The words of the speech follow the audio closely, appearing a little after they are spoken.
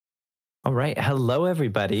All right. Hello,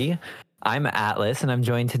 everybody. I'm Atlas, and I'm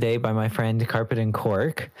joined today by my friend Carpet and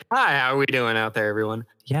Cork. Hi, how are we doing out there, everyone?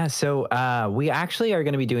 Yeah, so we actually are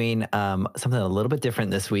going to be doing something a little bit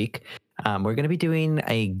different this week. We're going to be doing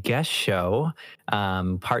a guest show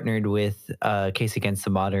partnered with Case Against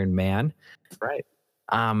the Modern Man. Right.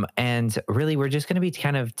 And really, we're just going to be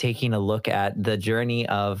kind of taking a look at the journey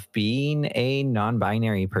of being a non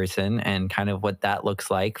binary person and kind of what that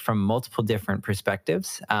looks like from multiple different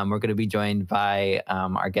perspectives. We're going to be joined by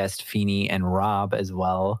our guest, Feeney and Rob, as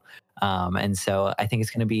well. And so I think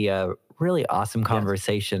it's going to be a really awesome Yes.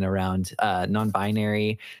 conversation around non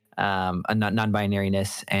binary.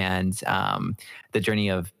 Non-binariness and the journey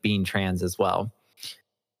of being trans as well.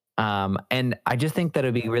 And I just think that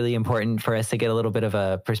it'd be really important for us to get a little bit of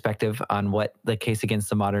a perspective on what the Case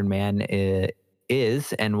Against the Modern Man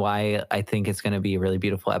is and why I think it's going to be a really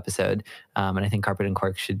beautiful episode. And I think Carpet and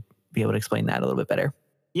Cork should be able to explain that a little bit better.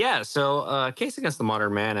 Yeah. So, Case Against the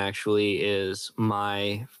Modern Man actually is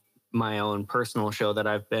my own personal show that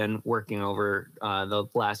I've been working over the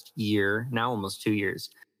last year, now almost 2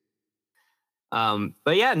 years.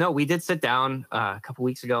 But yeah, no, we did sit down a couple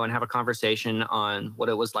weeks ago and have a conversation on what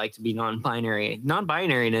it was like to be non-binary.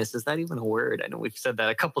 Non-binariness, is that even a word? I know we've said that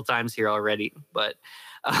a couple times here already, but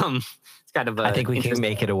it's kind of I a think we can interesting.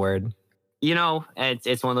 make it a word.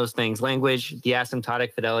 It's one of those things. Language, the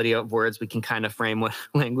asymptotic fidelity of words, we can kind of frame what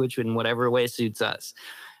language in whatever way suits us.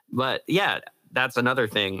 But yeah, that's another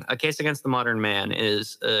thing. A Case Against the Modern Man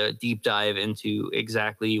is a deep dive into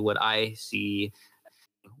exactly what I see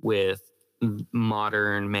with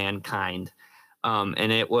modern mankind.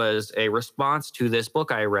 And it was a response to this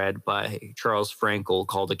book I read by Charles Frankel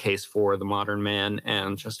called A Case for the Modern Man,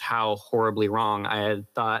 and just how horribly wrong I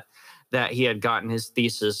had thought that he had gotten his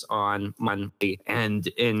thesis on money and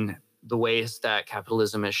in the ways that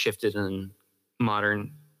capitalism has shifted in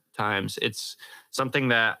modern times. It's something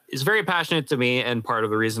that is very passionate to me, and part of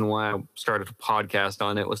the reason why I started a podcast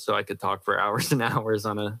on it was so I could talk for hours and hours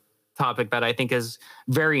on a topic that I think is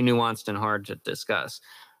very nuanced and hard to discuss.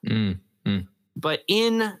 Mm, mm. But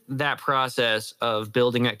in that process of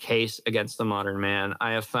building a case against the modern man,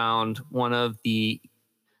 I have found one of the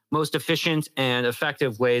most efficient and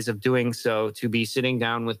effective ways of doing so to be sitting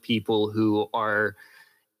down with people who are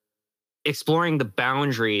exploring the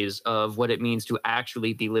boundaries of what it means to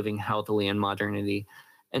actually be living healthily in modernity.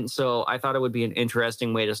 And so I thought it would be an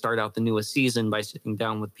interesting way to start out the newest season by sitting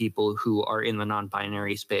down with people who are in the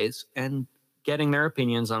non-binary space and getting their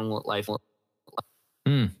opinions on what life.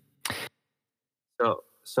 Mm.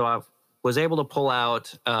 So I was able to pull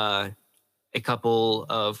out a couple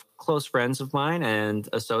of close friends of mine and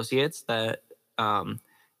associates that if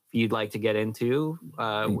you'd like to get into,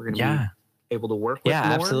 we're going to be able to work with Yeah,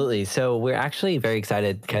 more. absolutely. So we're actually very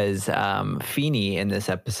excited because Feeney in this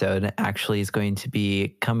episode actually is going to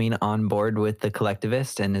be coming on board with the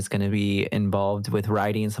Collectivist and is going to be involved with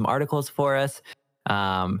writing some articles for us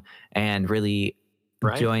and really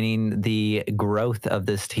joining the growth of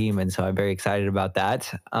this team. And so I'm very excited about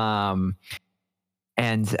that.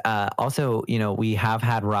 And also, we have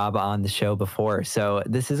had Rob on the show before. So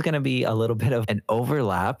this is going to be a little bit of an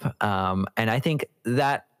overlap. And I think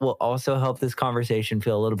that will also help this conversation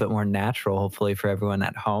feel a little bit more natural, hopefully, for everyone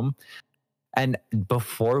at home. And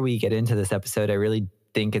before we get into this episode, I really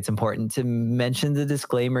think it's important to mention the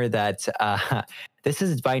disclaimer that this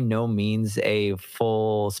is by no means a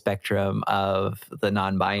full spectrum of the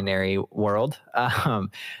non-binary world.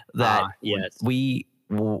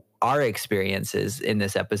 Our experiences in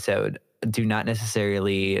this episode do not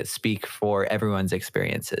necessarily speak for everyone's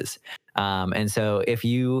experiences. And so if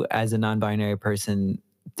you, as a non-binary person,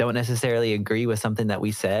 don't necessarily agree with something that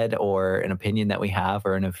we said or an opinion that we have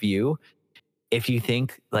or in a view, if you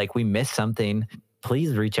think like we missed something,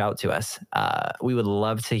 please reach out to us. We would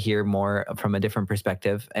love to hear more from a different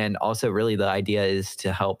perspective. And also really the idea is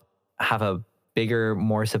to help have a bigger,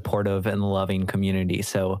 more supportive and loving community.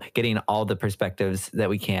 So getting all the perspectives that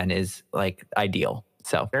we can is like ideal.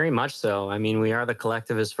 So very much so. I mean, we are the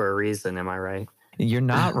collectivists for a reason. Am I right? You're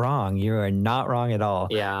not wrong. You are not wrong at all.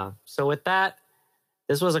 Yeah. So with that,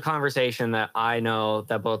 this was a conversation that I know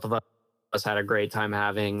that both of us had a great time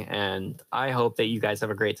having, and I hope that you guys have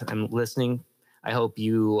a great time listening. I hope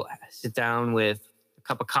you sit down with a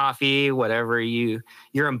cup of coffee, whatever your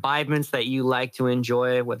imbibements that you like to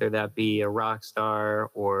enjoy, whether that be a rock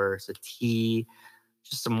star or a tea,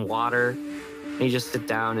 just some water, and you just sit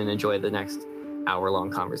down and enjoy the next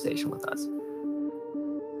hour-long conversation with us.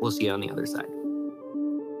 We'll see you on the other side.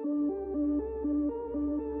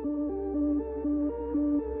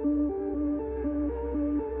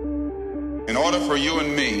 In order for you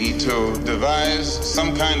and me to devise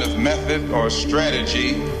some kind of method or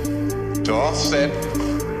strategy to offset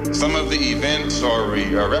some of the events or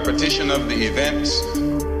a repetition of the events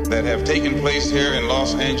that have taken place here in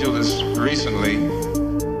Los Angeles recently.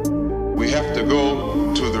 We have to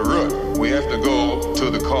go to the root. We have to go to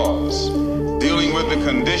the cause. Dealing with the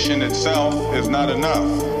condition itself is not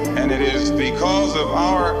enough. And it is because of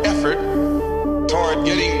our effort toward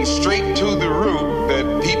getting straight to the root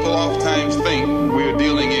that people oftentimes think we're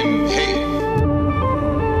dealing in hate.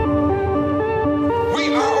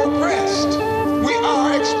 We are oppressed. We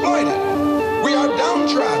are exploited. We are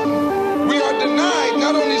downtrodden. We are denied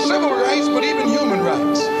not only civil rights, but even human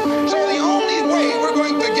rights. So the only way we're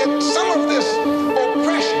going to get some of this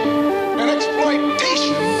oppression and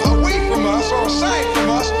exploitation away from us or aside from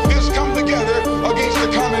us is come together against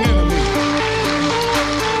the common enemy.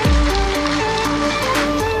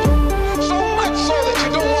 So much so that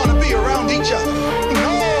you don't want to be around each other.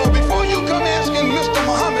 No, before you come asking Mr.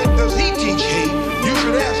 Muhammad, does he teach hate? You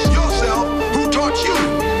should ask yourself, who taught you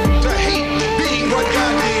to hate being what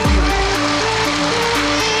God made you?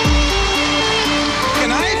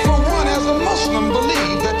 And I, for one, as a Muslim,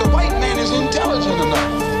 believe that the white man is intelligent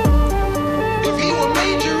enough. If he were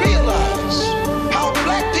made to realize how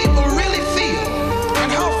black people really feel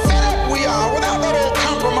and how fed up we are without that old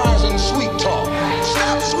compromise and sweet talk.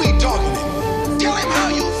 Stop sweet talking him. Tell him how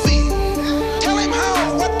you feel. Tell him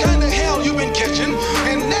what kind of hell you've been catching,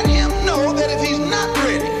 and let him know that if he's not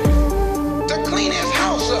ready to clean his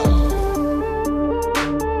house up,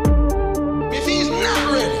 if he's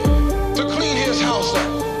not ready to clean his house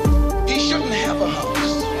up, he shouldn't have a house.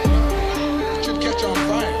 It should catch on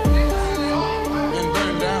fire and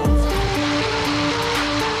burn down.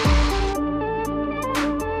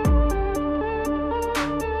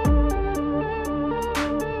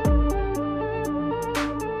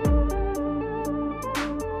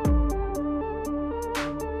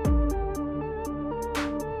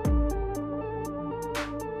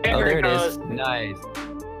 Oh, there it is. goes. Nice.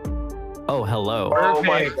 Oh, hello. Oh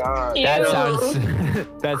my Perfect. God. That Ew. sounds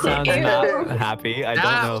that sounds not happy. I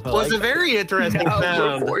don't know if That I was like a very interesting Now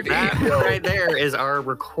sound. recording. That right there is our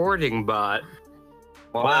recording bot.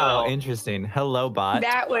 Wow, interesting. Hello, bot.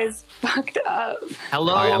 That was fucked up.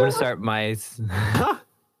 Hello. All right, I'm gonna start my.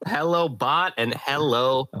 Hello, bot, and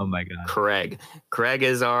hello, Oh my god. Craig. Craig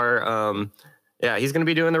is our he's going to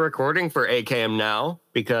be doing the recording for ACAMM now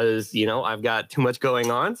because, I've got too much going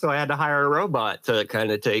on. So I had to hire a robot to kind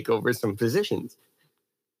of take over some positions.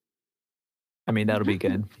 I mean, that'll be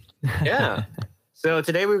good. Yeah. So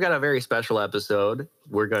today we've got a very special episode.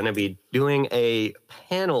 We're going to be doing a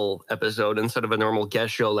panel episode instead of a normal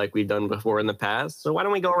guest show like we've done before in the past. So why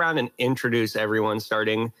don't we go around and introduce everyone,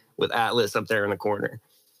 starting with Atlas up there in the corner.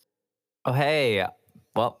 Oh, hey.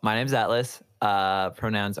 Well, my name's Atlas.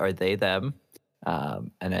 Pronouns are they, them.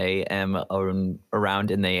 And I am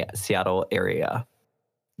around in the Seattle area.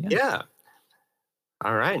 Yeah.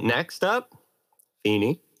 All right. Next up,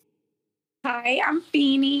 Feeny. Hi, I'm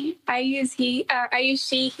Feeny. I use he,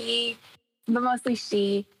 he, but mostly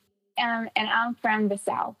she. And I'm from the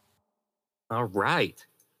South. All right.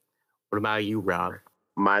 What about you, Rob?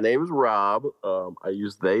 My name's Rob. I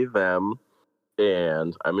use they, them,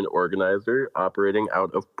 and I'm an organizer operating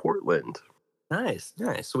out of Portland. Nice.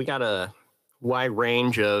 So we got a wide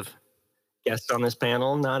range of guests on this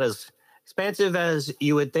panel. Not as expansive as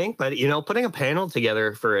you would think, but putting a panel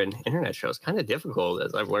together for an internet show is kind of difficult,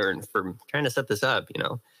 as I've learned from trying to set this up.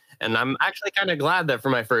 And I'm actually kind of glad that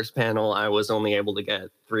for my first panel I was only able to get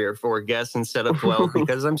 3 or 4 guests instead of 12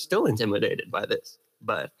 because I'm still intimidated by this.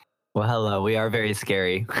 But Well, hello. We are very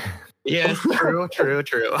scary. yes, true.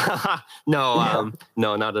 No,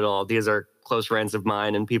 not at all. These are close friends of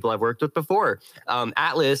mine and people I've worked with before.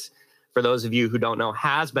 Atlas, for those of you who don't know,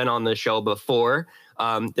 has been on the show before.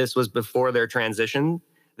 This was before their transition.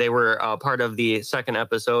 They were part of the second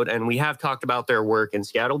episode, and we have talked about their work in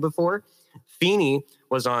Seattle before. Feeny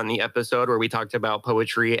was on the episode where we talked about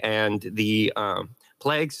poetry and the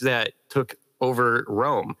plagues that took over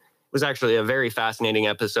Rome. It was actually a very fascinating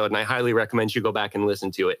episode, and I highly recommend you go back and listen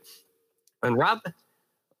to it. And Rob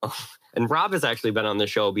has actually been on the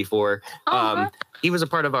show before. He was a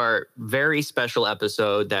part of our very special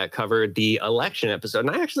episode that covered the election episode.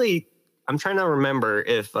 And I'm trying to remember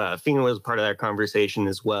if Feeny was part of that conversation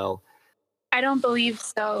as well. I don't believe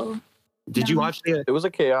so. Did you watch the? It was a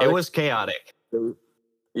chaotic. It was chaotic.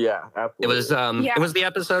 Yeah, absolutely. It was the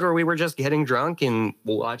episode where we were just getting drunk and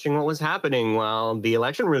watching what was happening while the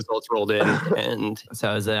election results rolled in. And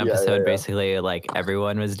so it was an episode basically like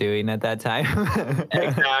everyone was doing at that time.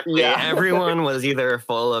 Exactly. Yeah. Everyone was either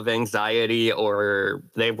full of anxiety or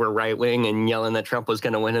they were right wing and yelling that Trump was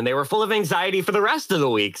going to win, and they were full of anxiety for the rest of the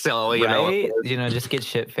week. So you know, just get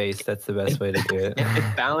shit faced. That's the best way to do it.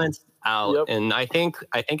 It's balanced out. Yep. And I think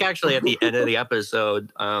actually at the end of the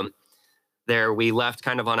episode, there we left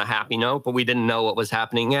kind of on a happy note, but we didn't know what was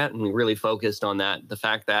happening yet, and we really focused on that. The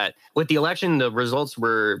fact that with the election, the results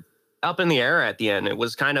were up in the air at the end. It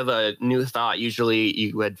was kind of a new thought. Usually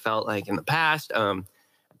you had felt like in the past, at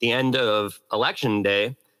the end of election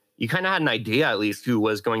day, you kind of had an idea at least who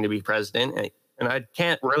was going to be president. And I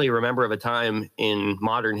can't really remember of a time in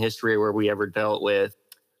modern history where we ever dealt with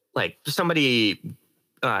like somebody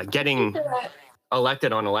getting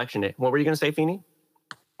elected on election day. What were you going to say, Feeney?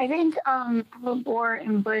 I think Al Gore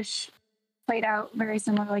and Bush played out very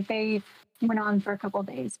similar. Like they went on for a couple of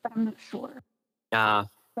days, but I'm not sure. If I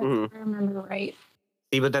remember right.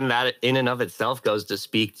 See, but then that in and of itself goes to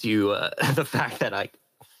speak to the fact that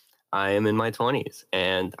I am in my 20s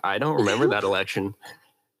and I don't remember that election.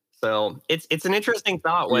 So it's an interesting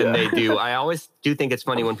thought when they do. I always do think it's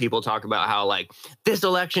funny when people talk about how like this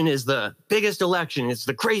election is the biggest election. It's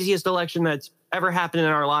the craziest election that's ever happened in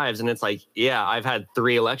our lives. And it's like, yeah, I've had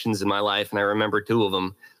 3 elections in my life and I remember 2 of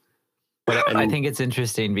them. But I think it's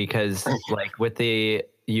interesting because like with the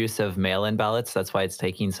use of mail-in ballots, that's why it's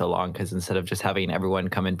taking so long, because instead of just having everyone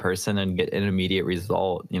come in person and get an immediate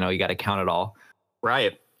result, you know, you got to count it all.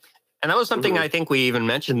 Right. And that was something I think we even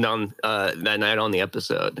mentioned on that night on the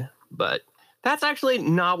episode. But that's actually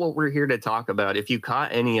not what we're here to talk about. If you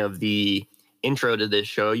caught any of the intro to this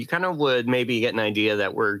show, you kind of would maybe get an idea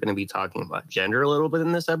that we're going to be talking about gender a little bit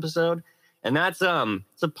in this episode. And that's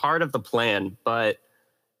it's a part of the plan. But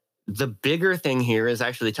the bigger thing here is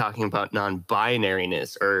actually talking about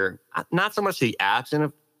non-binariness, or not so much the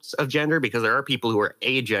absence of gender, because there are people who are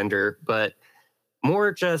agender, but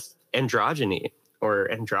more just androgyny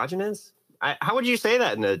or androgynous. How would you say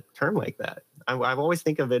that in a term like that? I've always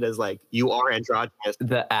think of it as like you are androgynous.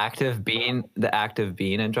 The act of being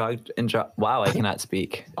wow, I cannot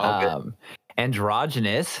speak.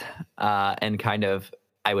 Androgynous, and kind of,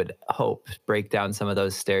 I would hope, break down some of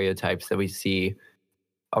those stereotypes that we see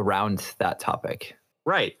around that topic.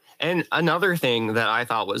 Right. And another thing that I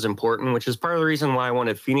thought was important, which is part of the reason why I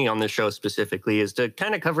wanted Feeney on this show specifically, is to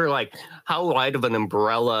kind of cover like how wide of an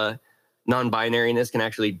umbrella non-binariness can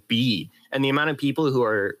actually be, and the amount of people who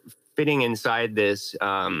are fitting inside this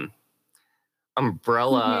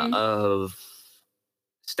umbrella of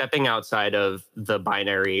stepping outside of the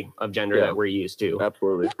binary of gender that we're used to.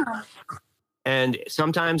 Absolutely. Yeah. And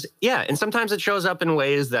sometimes it shows up in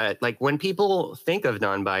ways that, like, when people think of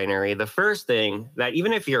non-binary, the first thing that,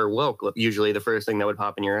 even if you're woke, usually the first thing that would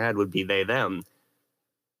pop in your head would be they, them.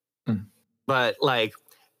 But, like,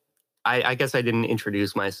 I guess I didn't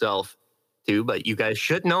introduce myself too, but you guys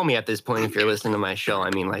should know me at this point if you're listening to my show. I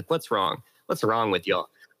mean, like, what's wrong? What's wrong with y'all?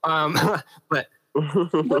 But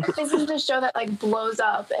this is a show that like blows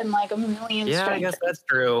up in like a million. Yeah, strangers. I guess that's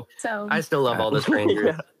true. So I still love all the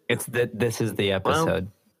strangers. This is the episode.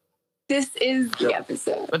 This is the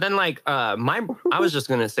episode. But then, like, I was just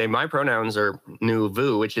gonna say my pronouns are new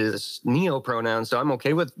vu, which is neo pronouns, so I'm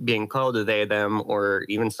okay with being called a they, them, or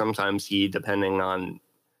even sometimes he, depending on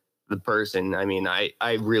the person. I mean, I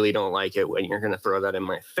really don't like it when you're gonna throw that in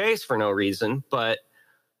my face for no reason. But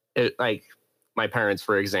like my parents,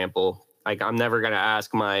 for example, like I'm never gonna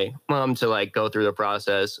ask my mom to like go through the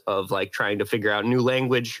process of like trying to figure out new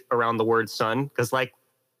language around the word son, because like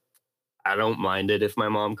I don't mind it if my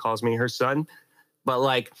mom calls me her son, but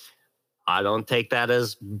like I don't take that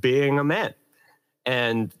as being a man.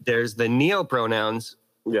 And there's the neo pronouns,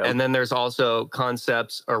 and then there's also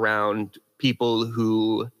concepts around people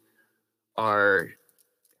who are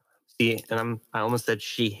I almost said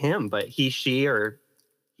she, him, but he, she, or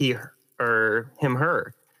he, or him,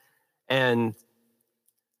 her. And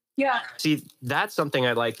see, that's something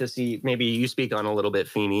I'd like to see maybe you speak on a little bit,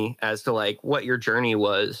 Feeney, as to like what your journey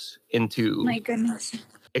was into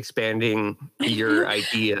expanding your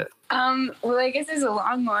idea. Well, I guess it's a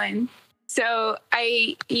long one. So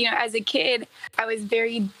as a kid, I was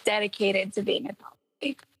very dedicated to being a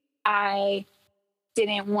dog. I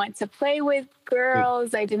didn't want to play with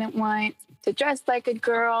girls. I didn't want to dress like a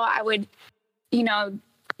girl. I would,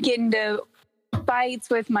 get into fights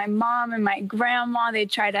with my mom and my grandma. They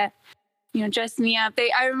try to, dress me up.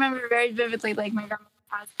 I remember very vividly, like my grandma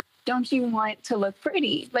asked, "Don't you want to look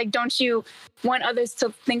pretty? Like, don't you want others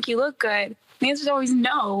to think you look good?" The answer is always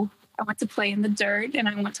no. I want to play in the dirt and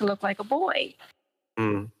I want to look like a boy.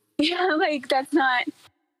 Mm. Yeah, like that's not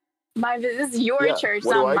my this is your church,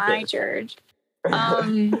 not my church.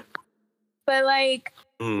 But like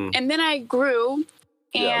and then I grew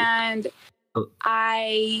and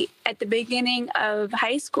I at the beginning of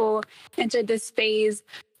high school entered this phase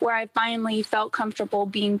where I finally felt comfortable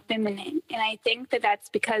being feminine. And I think that that's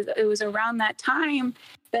because it was around that time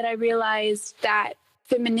that I realized that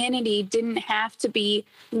femininity didn't have to be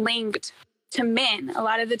linked to men. A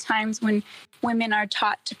lot of the times when women are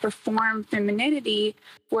taught to perform femininity,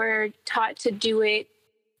 we're taught to do it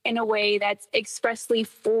in a way that's expressly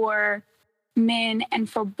for men and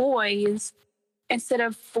for boys instead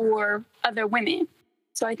of for other women.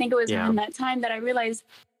 So I think it was around that time that I realized,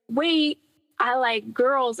 wait, I like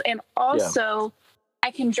girls and also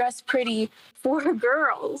I can dress pretty for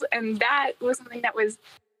girls. And that was something that was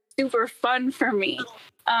super fun for me.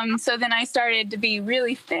 So then I started to be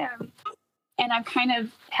really femme, and I've kind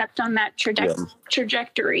of kept on that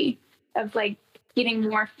trajectory of like getting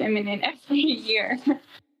more feminine every year.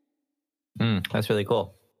 That's really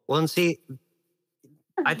cool. Well, and see,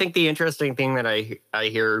 I think the interesting thing that I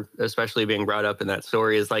hear, especially being brought up in that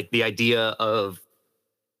story, is like the idea of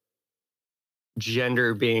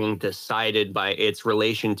gender being decided by its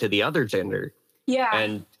relation to the other gender. Yeah.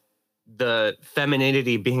 And the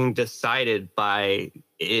femininity being decided by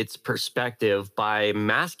its perspective by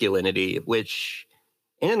masculinity, which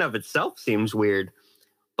in and of itself seems weird.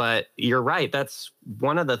 But you're right. That's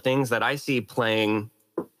one of the things that I see playing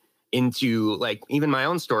into like even my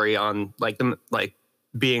own story on like the like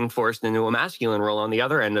being forced into a masculine role on the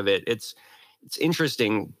other end of it. It's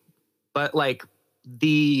interesting. But like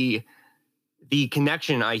the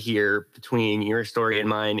connection I hear between your story and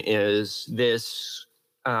mine is this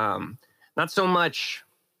not so much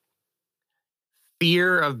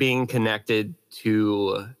fear of being connected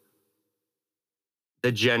to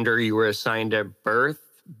the gender you were assigned at birth,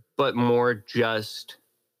 but more just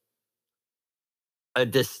a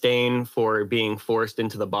disdain for being forced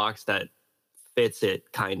into the box that fits it,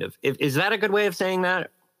 kind of. Is that a good way of saying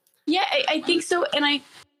that? Yeah, I think so. And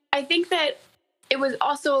I think that it was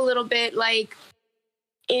also a little bit like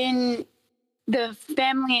in the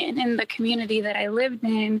family and in the community that I lived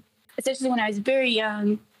in, especially when I was very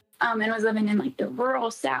young and was living in like the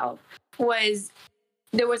rural South,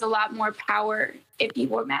 there was a lot more power if you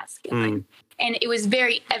were masculine. And it was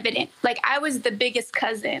very evident. Like I was the biggest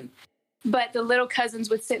cousin, but the little cousins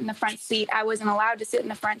would sit in the front seat. I wasn't allowed to sit in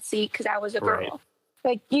the front seat because I was a girl.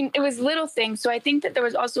 Right. Like it was little things. So I think that there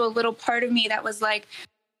was also a little part of me that was like,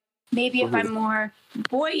 maybe if I'm more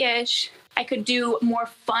boyish, I could do more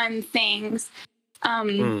fun things,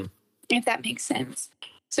 if that makes sense.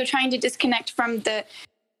 So trying to disconnect from the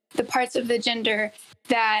parts of the gender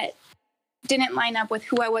that didn't line up with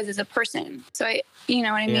who I was as a person. So you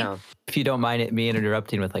know what I mean? If you don't mind me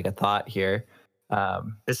interrupting with like a thought here.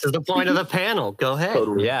 This is the point of the panel. Go ahead.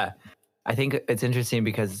 Totally. Yeah. I think it's interesting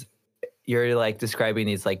because you're like describing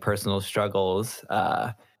these like personal struggles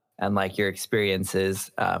and like your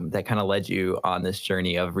experiences that kind of led you on this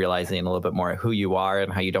journey of realizing a little bit more who you are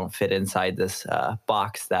and how you don't fit inside this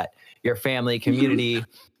box that your family, community,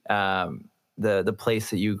 the place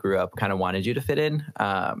that you grew up kind of wanted you to fit in.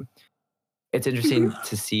 It's interesting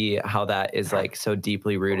to see how that is like so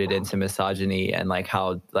deeply rooted into misogyny and like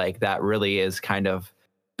how like that really is kind of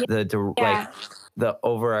like the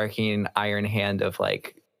overarching iron hand of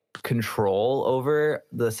like control over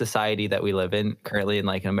the society that we live in currently in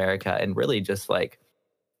like America and really just like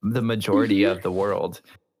the majority of the world.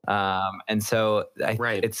 And so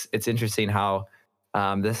it's interesting how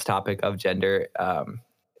this topic of gender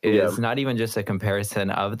is not even just a comparison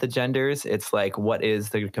of the genders. It's like, what is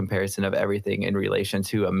the comparison of everything in relation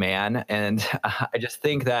to a man? And I just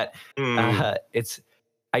think that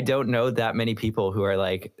I don't know that many people who are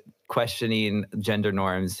like questioning gender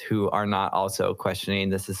norms who are not also questioning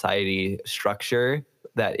the society structure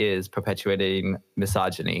that is perpetuating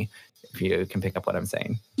misogyny, if you can pick up what I'm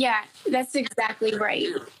saying. Yeah, that's exactly right.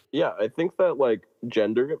 Yeah, I think that like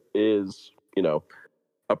gender is, you know,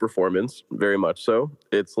 a performance, very much so.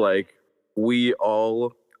 It's like we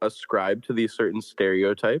all ascribe to these certain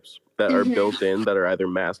stereotypes that are built in that are either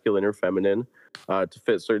masculine or feminine to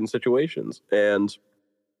fit certain situations. And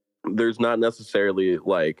there's not necessarily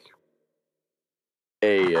like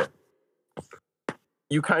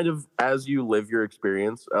you kind of, as you live your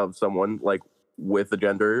experience of someone like with a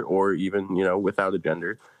gender or even, you know, without a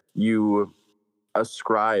gender, you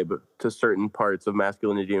ascribe to certain parts of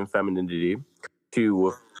masculinity and femininity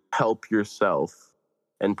to help yourself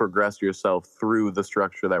and progress yourself through the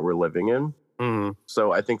structure that we're living in. Mhm.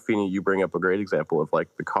 So I think, Feeny, you bring up a great example of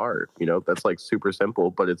like the car, you know, that's like super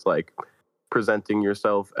simple, but it's like presenting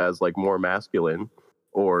yourself as like more masculine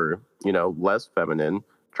or, you know, less feminine,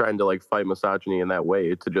 trying to like fight misogyny in that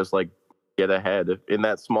way to just like get ahead in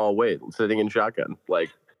that small way, sitting in shotgun.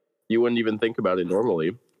 Like you wouldn't even think about it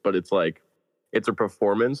normally, but it's like, it's a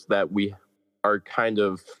performance that we are kind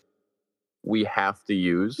of, we have to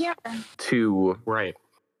use to Right.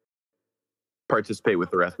 participate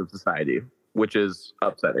with the rest of society, which is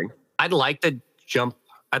upsetting. I'd like to jump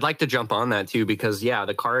on that too, because yeah,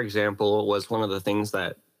 the car example was one of the things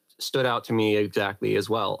that stood out to me exactly as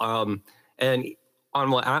well. And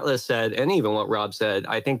on what Atlas said, and even what Rob said,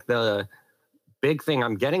 I think the big thing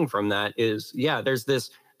I'm getting from that is, yeah, there's this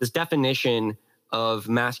definition of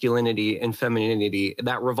masculinity and femininity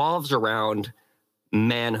that revolves around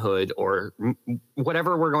manhood or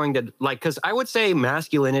whatever we're going to like, because I would say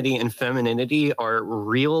masculinity and femininity are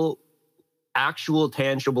real, actual,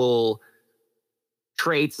 tangible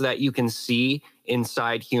traits that you can see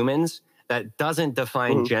inside humans that doesn't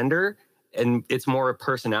define gender, and it's more a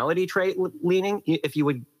personality trait leaning, if you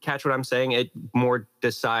would catch what I'm saying. It more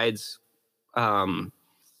decides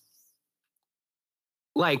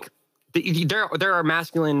like there are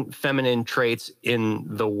masculine, feminine traits in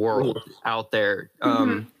the world out there,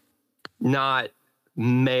 not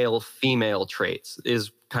male, female traits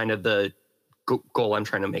is kind of the goal I'm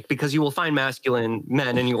trying to make, because you will find masculine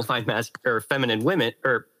men and you will find feminine women,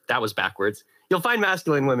 or that was backwards. You'll find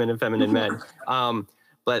masculine women and feminine men.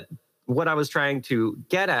 But what I was trying to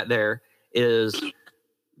get at there is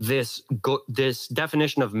this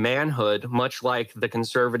definition of manhood, much like the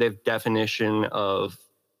conservative definition of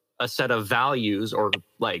a set of values or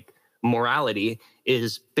like morality,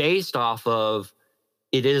 is based off of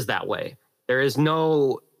it is that way. There is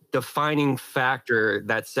no defining factor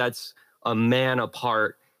that sets a man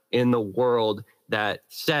apart in the world that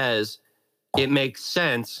says it makes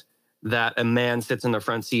sense that a man sits in the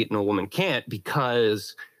front seat and a woman can't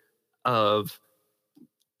because of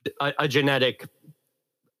a genetic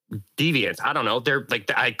deviance. I don't know. They're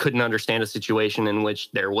like, I couldn't understand a situation in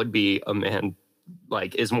which there would be a man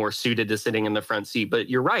like is more suited to sitting in the front seat. But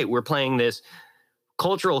you're right. We're playing this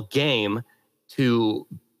cultural game to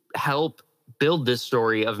help build this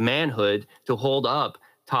story of manhood, to hold up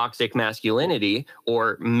toxic masculinity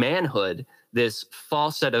or manhood, this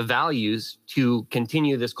false set of values, to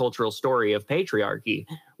continue this cultural story of patriarchy,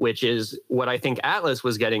 which is what I think Atlas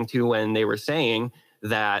was getting to when they were saying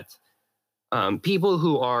that people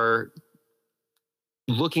who are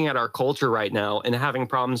looking at our culture right now and having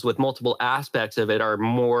problems with multiple aspects of it are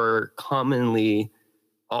more commonly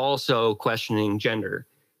also questioning gender.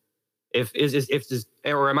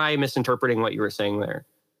 Or am I misinterpreting what you were saying there?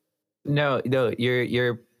 No,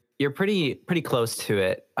 you're pretty close to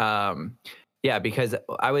it. Yeah, because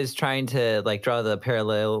I was trying to like draw the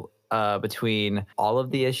parallel between all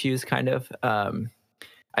of the issues, kind of.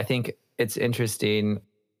 I think it's interesting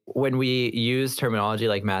when we use terminology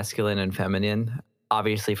like masculine and feminine.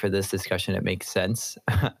 Obviously, for this discussion, it makes sense.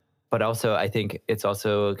 But also, I think it's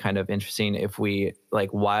also kind of interesting if we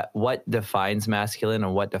like what defines masculine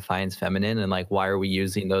and what defines feminine, and like why are we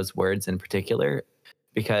using those words in particular?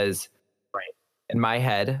 Because in my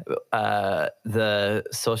head, the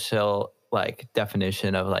social like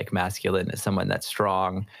definition of like masculine is someone that's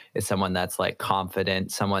strong, is someone that's like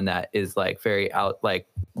confident, someone that is like very out, like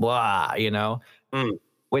blah, you know,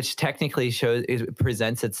 which technically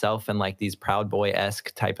presents itself in like these Proud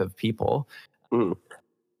Boy-esque type of people.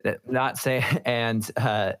 Not saying, and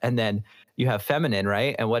then you have feminine,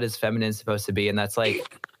 right? And what is feminine supposed to be? And that's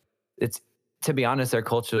like, it's, to be honest, our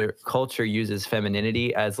culture uses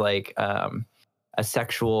femininity as like a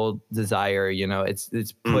sexual desire. You know, it's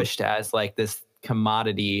pushed as like this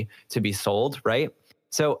commodity to be sold, right?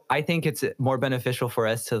 So I think it's more beneficial for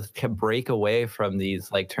us to break away from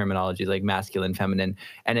these like terminologies like masculine, feminine,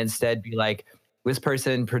 and instead be like, this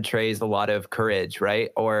person portrays a lot of courage, right?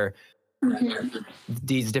 Or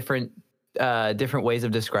these different ways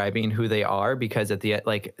of describing who they are, because at the end,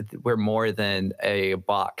 like, we're more than a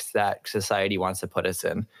box that society wants to put us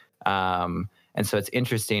in. And so it's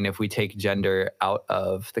interesting if we take gender out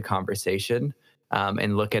of the conversation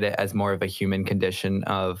and look at it as more of a human condition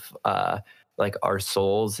of like our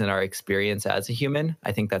souls and our experience as a human.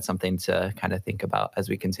 I think that's something to kind of think about as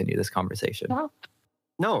we continue this conversation.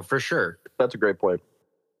 No, for sure. That's a great point.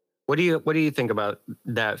 What do you think about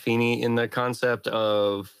that, Feeny, in the concept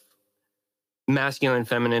of masculine,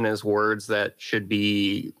 feminine as words that should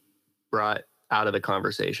be brought out of the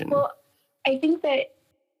conversation? Well, I think that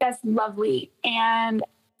that's lovely. And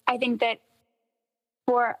I think that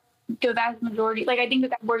for the vast majority. Like, I think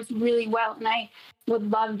that works really well, and I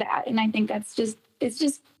would love that. And I think it's just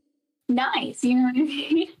nice, you know what I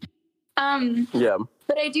mean? Yeah.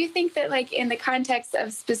 But I do think that, like, in the context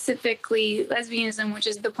of specifically lesbianism, which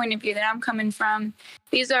is the point of view that I'm coming from,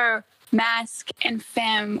 these are masc and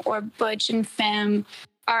femme, or butch and femme,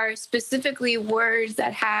 are specifically words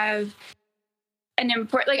that have an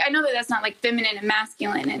important, like, I know that that's not like feminine and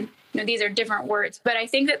masculine, and, you know, these are different words, but I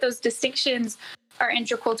think that those distinctions are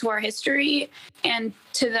integral to our history and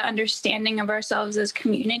to the understanding of ourselves as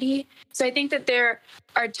community. So I think that there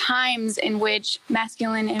are times in which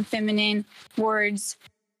masculine and feminine words,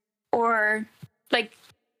 or like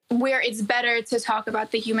where it's better to talk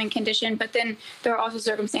about the human condition, but then there are also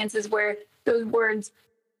circumstances where those words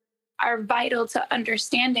are vital to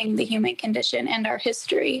understanding the human condition and our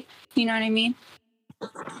history. You know what I mean?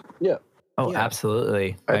 Yeah. Oh, Yeah.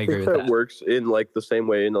 absolutely. I I agree think with that that. works in like the same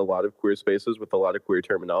way in a lot of queer spaces with a lot of queer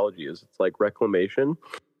terminology. Is it's like reclamation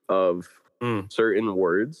of certain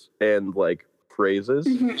words and like phrases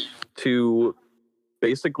to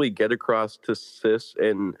basically get across to cis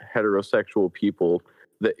and heterosexual people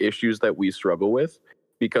the issues that we struggle with.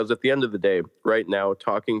 Because at the end of the day, right now,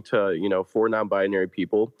 talking to, you know, 4 non-binary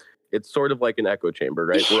people, it's sort of like an echo chamber,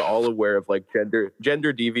 right? We're all aware of like gender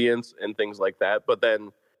deviance and things like that. But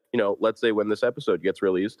then, you know, let's say when this episode gets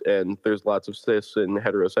released and there's lots of cis and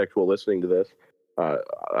heterosexual listening to this,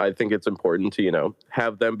 I think it's important to, you know,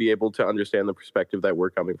 have them be able to understand the perspective that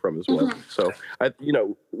we're coming from as well. So, you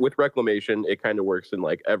know, with reclamation, it kind of works in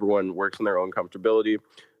like everyone works in their own comfortability.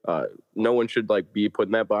 No one should like be put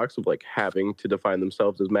in that box of like having to define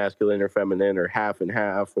themselves as masculine or feminine or half and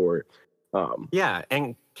half or. Yeah,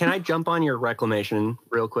 and can I jump on your reclamation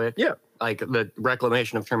real quick? Yeah. Like the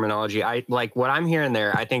reclamation of terminology. I like what I'm hearing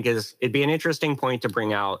there, I think it'd be an interesting point to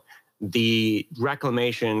bring out. The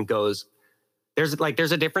reclamation goes, there's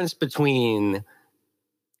a difference between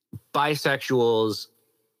bisexuals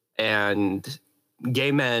and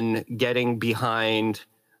gay men getting behind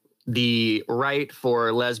the right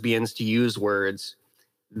for lesbians to use words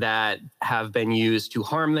that have been used to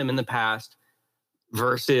harm them in the past,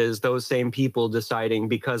 versus those same people deciding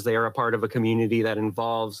because they are a part of a community that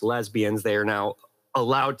involves lesbians, they are now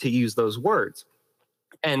allowed to use those words.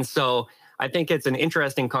 And so I think it's an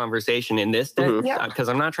interesting conversation in this day, because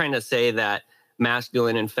I'm not trying to say that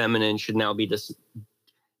masculine and feminine should now be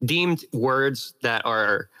deemed words that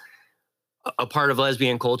are a part of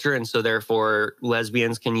lesbian culture, and so therefore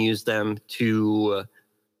lesbians can use them to...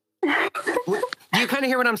 Do you kind of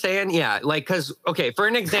hear what I'm saying? Yeah, like, because, okay, for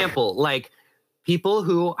an example, like, people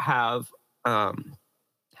who have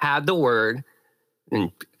had the word,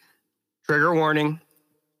 and trigger warning,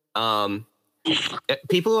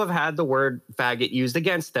 people who have had the word faggot used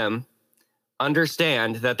against them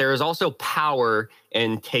understand that there is also power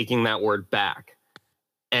in taking that word back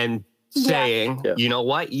and saying, you know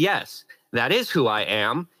what? Yes, that is who I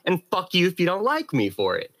am, and fuck you if you don't like me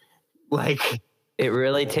for it. Like, it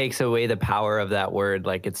really takes away the power of that word.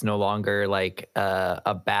 Like, it's no longer like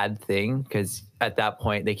a bad thing, because at that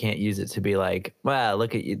point they can't use it to be like, well,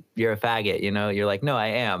 look at you, you're a faggot, you know? You're like, no, I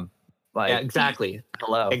am. Like, yeah, exactly.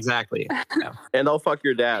 Hello. Exactly. Yeah. And I'll fuck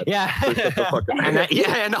your dad. Yeah.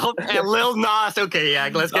 And Lil Nas. Okay, yeah,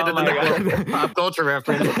 let's get to the pop culture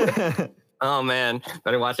reference. Oh man,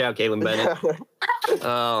 better watch out, Caitlin Bennett.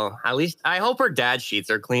 Oh, at least I hope her dad sheets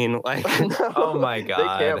are clean. Like, oh my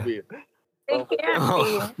god, they can't be. They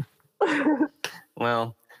can't be.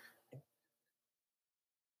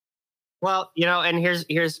 Well, you know, and here's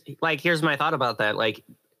my thought about that. Like,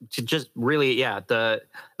 to just really, the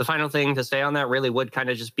final thing to say on that really would kind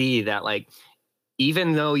of just be that, like,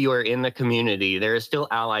 even though you are in the community, there is still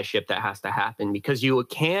allyship that has to happen, because you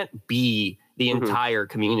can't be the entire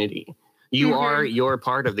community. You're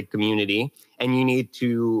part of the community, and you need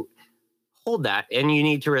to hold that, and you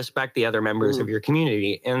need to respect the other members of your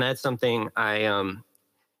community. And that's something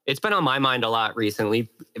it's been on my mind a lot recently,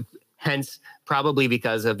 hence probably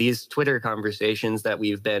because of these Twitter conversations that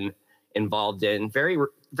we've been involved in very,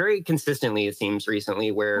 very consistently, it seems,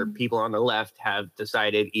 recently, where people on the left have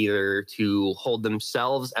decided either to hold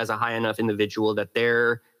themselves as a high enough individual that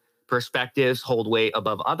their perspectives hold weight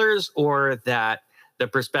above others, or that the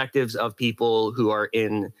perspectives of people who are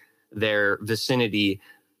in their vicinity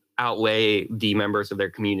outweigh the members of their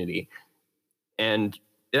community. And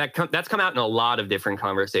that's come out in a lot of different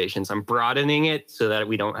conversations. I'm broadening it so that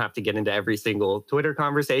we don't have to get into every single Twitter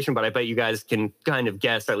conversation, but I bet you guys can kind of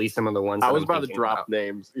guess at least some of the ones. I was about to drop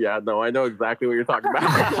names. Yeah, no, I know exactly what you're talking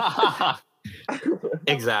about.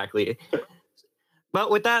 Exactly. But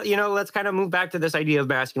with that, you know, let's kind of move back to this idea of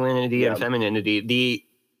masculinity and femininity.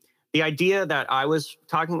 the idea that I was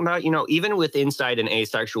talking about, even with inside an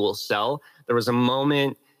asexual cell, there was a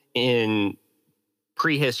moment in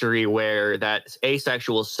prehistory where that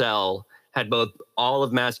asexual cell had both all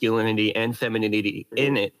of masculinity and femininity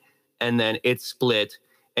in it, and then it split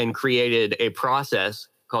and created a process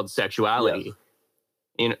called sexuality,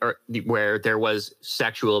 where there was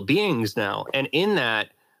sexual beings now, and in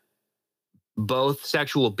that, both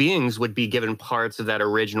sexual beings would be given parts of that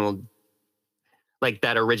original, like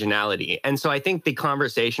that originality. And so I think the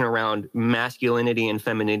conversation around masculinity and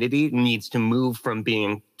femininity needs to move from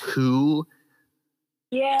being two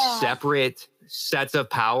separate sets of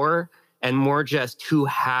power and more just two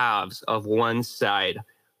halves of one side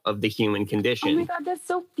of the human condition. Oh my God, that's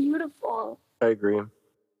so beautiful. I agree.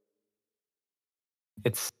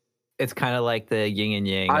 It's kind of like the yin and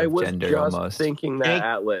yang I of was gender just almost. thinking that,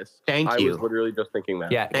 Atlas. Thank I you. was literally just thinking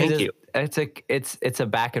that. Yeah, Thank you. It's a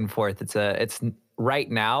back and forth. It's right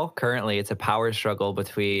now, currently, it's a power struggle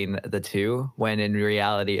between the two, when in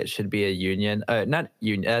reality it should be a union. Not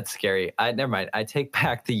union. That's scary. Never mind. I take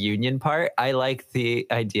back the union part. I like the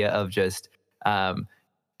idea of just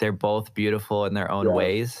they're both beautiful in their own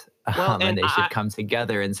ways, and they should come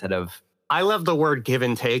together instead of. I love the word give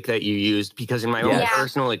and take that you used, because in my own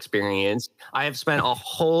personal experience, I have spent a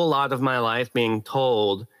whole lot of my life being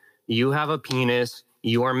told, you have a penis,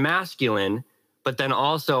 you are masculine, but then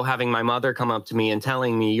also having my mother come up to me and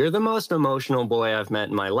telling me, you're the most emotional boy I've met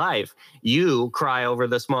in my life. You cry over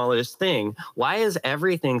the smallest thing. Why is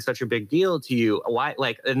everything such a big deal to you? Why,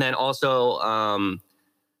 and then also,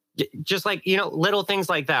 just little things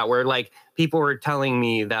like that, where people were telling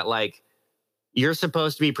me that you're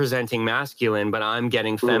supposed to be presenting masculine, but I'm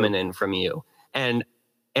getting feminine from you. And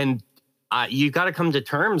you got to come to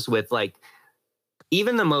terms with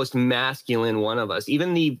even the most masculine one of us,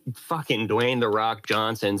 even the fucking Dwayne "The Rock"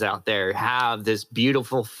 Johnsons out there, have this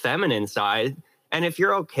beautiful feminine side. And if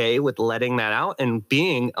you're okay with letting that out and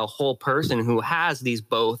being a whole person who has these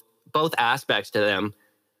both aspects to them,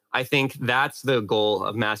 I think that's the goal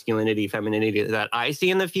of masculinity, femininity that I see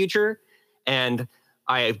in the future. And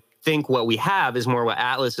I think what we have is more what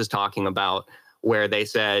Atlas is talking about, where they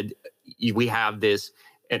said we have this,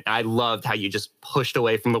 and I loved how you just pushed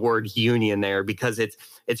away from the word union there, because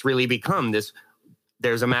it's really become this,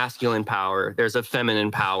 there's a masculine power, there's a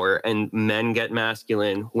feminine power, and men get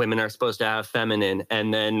masculine, women are supposed to have feminine,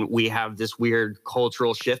 and then we have this weird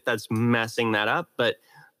cultural shift that's messing that up. But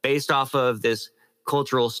based off of this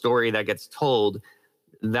cultural story that gets told,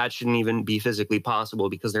 that shouldn't even be physically possible,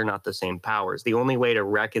 because they're not the same powers. The only way to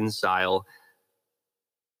reconcile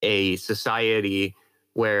a society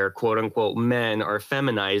where quote unquote men are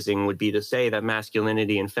feminizing would be to say that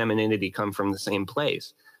masculinity and femininity come from the same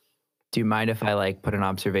place. Do you mind if I put an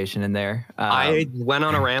observation in there? I went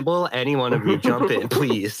on a ramble. Any one of you jump in,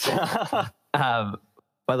 please.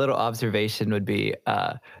 My little observation would be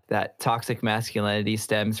that toxic masculinity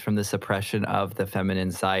stems from the suppression of the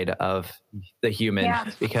feminine side of the human,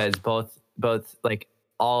 because both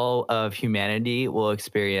all of humanity will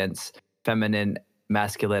experience feminine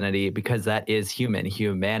masculinity, because that is human.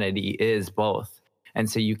 Humanity is both. And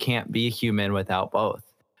so you can't be human without both.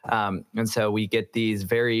 And so we get these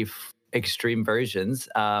very extreme versions.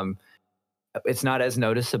 It's not as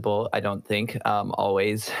noticeable, I don't think,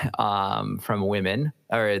 always from women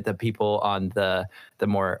or the people on the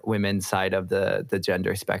more women's side of the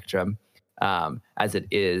gender spectrum, as it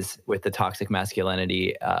is with the toxic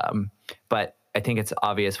masculinity. But I think it's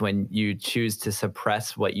obvious when you choose to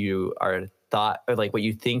suppress what you are thought, or what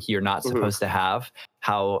you think you're not supposed to have,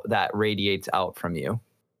 how that radiates out from you.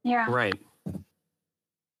 Yeah. Right.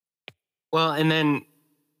 Well, and then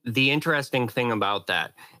the interesting thing about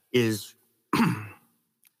that is,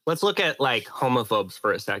 let's look at homophobes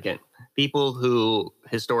for a second. People who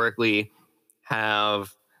historically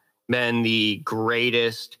have been the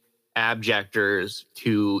greatest abjectors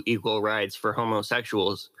to equal rights for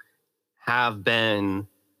homosexuals have been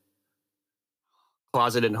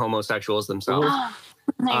closeted homosexuals themselves.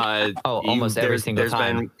 Almost every single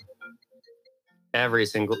time. Every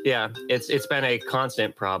single, it's been a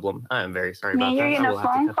constant problem. I'm very sorry about You're that. getting a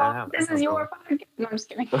phone call. This is your podcast. No, I'm just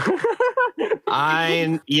kidding.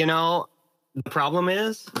 The problem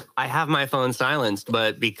is I have my phone silenced,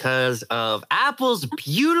 but because of Apple's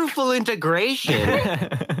beautiful integration,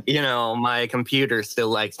 my computer still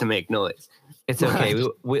likes to make noise. It's okay.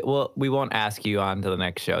 We won't ask you on to the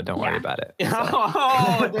next show. Don't worry about it.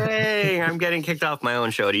 Oh, dang. I'm getting kicked off my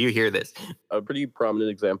own show. Do you hear this? A pretty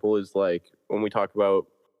prominent example is when we talk about,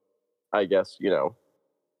 I guess, the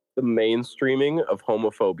mainstreaming of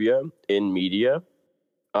homophobia in media.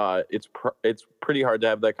 It's pretty hard to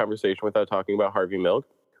have that conversation without talking about Harvey Milk,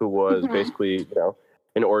 who was basically,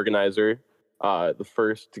 an organizer, the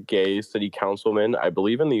first gay city councilman, I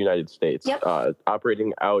believe, in the United States,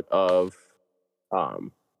 operating out of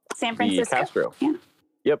San the Francisco. Castro. Yeah.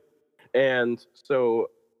 Yep. And so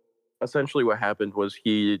essentially what happened was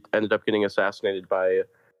he ended up getting assassinated by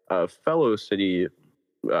a fellow city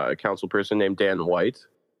council person named Dan White.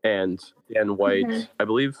 And Dan White, I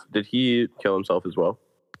believe, did he kill himself as well?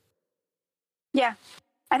 Yeah,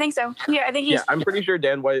 I think so. Yeah, I think he's... Yeah, I'm pretty sure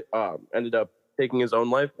Dan White ended up taking his own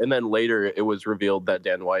life. And then later it was revealed that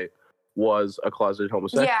Dan White was a closeted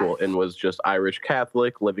homosexual and was just Irish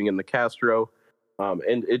Catholic living in the Castro.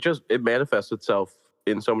 And it manifests itself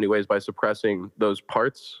in so many ways by suppressing those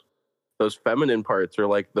parts, those feminine parts, or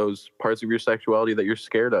like those parts of your sexuality that you're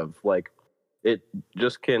scared of. Like, it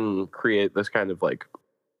just can create this kind of like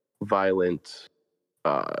violent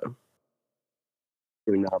tsunami.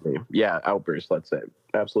 Yeah, outburst, let's say.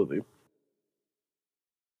 Absolutely.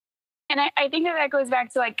 And I think that goes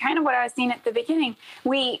back to like kind of what I was saying at the beginning.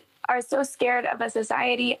 We are so scared of a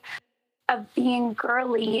society of being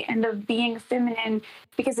girly and of being feminine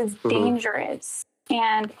because it's dangerous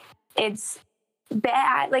and it's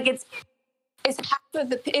bad. Like it's half of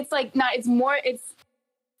the, it's like not, it's more, it's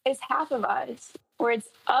half of us or it's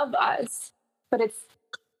of us, but it's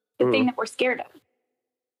the thing that we're scared of.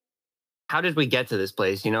 How did we get to this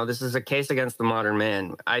place? This is a case against the modern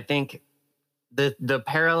man. I think the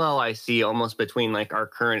parallel I see almost between like our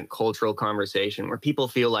current cultural conversation where people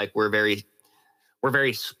feel like we're very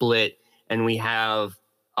split and we have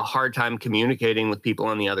a hard time communicating with people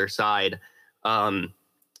on the other side.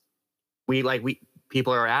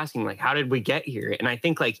 People are asking like, how did we get here? And I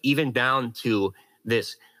think like even down to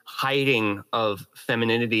this hiding of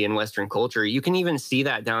femininity in Western culture, you can even see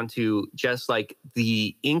that down to just like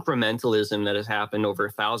the incrementalism that has happened over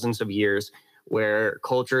thousands of years where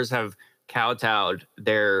cultures have kowtowed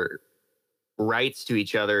their rights to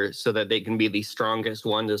each other so that they can be the strongest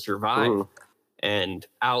one to survive and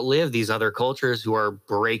outlive these other cultures who are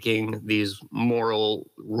breaking these moral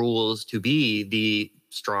rules to be the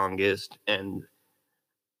strongest. And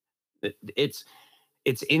it's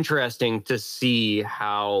interesting to see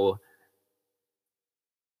how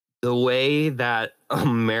the way that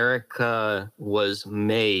America was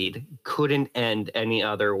made couldn't end any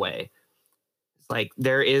other way. It's like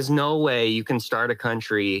there is no way you can start a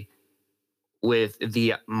country with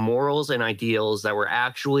the morals and ideals that were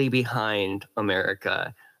actually behind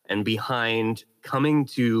America and behind coming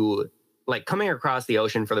across the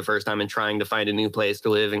ocean for the first time and trying to find a new place to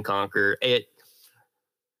live and conquer.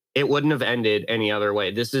 It wouldn't have ended any other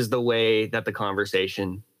way. This is the way that the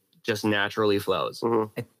conversation just naturally flows.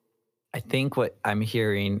 I think what I'm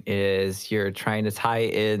hearing is you're trying to tie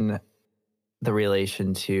in the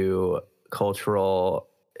relation to cultural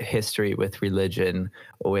history with religion,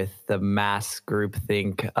 with the mass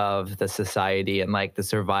groupthink of the society and like the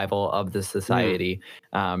survival of the society.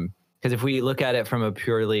 Because if we look at it from a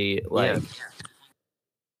purely like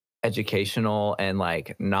educational and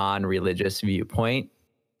like non-religious viewpoint,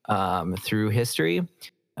 through history.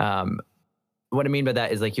 What I mean by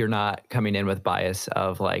that is like you're not coming in with bias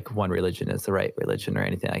of like one religion is the right religion or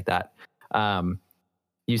anything like that.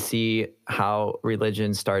 You see how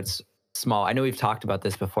religion starts small. I know we've talked about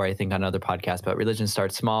this before, I think on other podcasts, but religion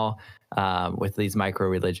starts small with these micro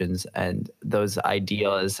religions, and those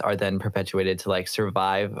ideas are then perpetuated to like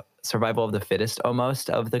survival of the fittest almost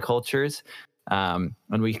of the cultures. When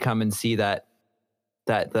we come and see that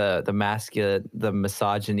the masculine, the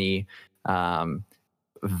misogyny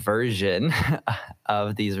version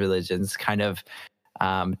of these religions kind of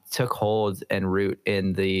took hold and root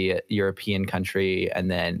in the European country,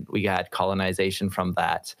 and then we got colonization from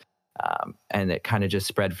that, and it kind of just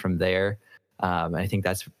spread from there. I think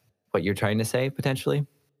that's what you're trying to say, potentially.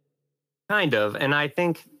 Kind of, and I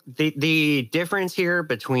think the difference here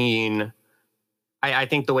between I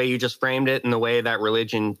think the way you just framed it and the way that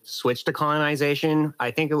religion switched to colonization,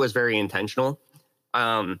 I think it was very intentional.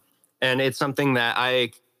 And it's something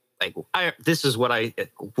that this is what I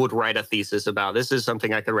would write a thesis about. This is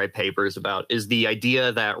something I could write papers about, is the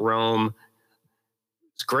idea that Rome's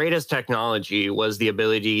greatest technology was the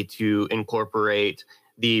ability to incorporate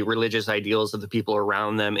the religious ideals of the people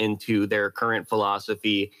around them into their current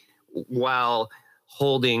philosophy while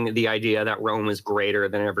holding the idea that Rome is greater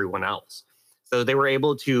than everyone else. So they were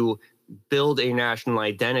able to build a national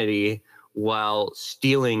identity while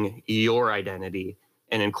stealing your identity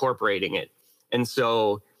and incorporating it. And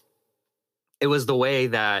so it was the way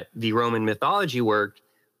that the Roman mythology worked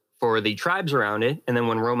for the tribes around it. And then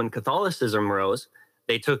when Roman Catholicism rose,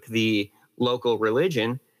 they took the local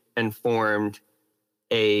religion and formed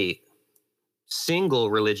a single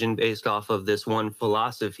religion based off of this one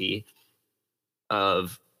philosophy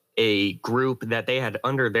of a group that they had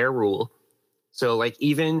under their rule. So like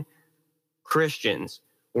even Christians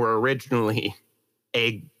were originally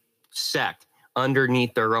a sect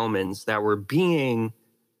underneath the Romans that were being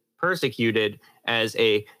persecuted as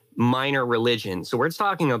a minor religion. So we're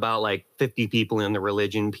talking about like 50 people in the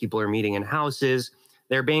religion. People are meeting in houses.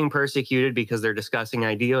 They're being persecuted because they're discussing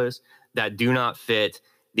ideas that do not fit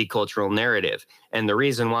the cultural narrative. And the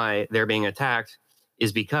reason why they're being attacked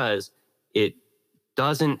is because it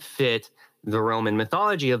doesn't fit the Roman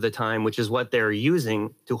mythology of the time, which is what they're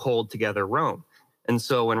using to hold together Rome. And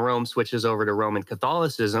so when Rome switches over to Roman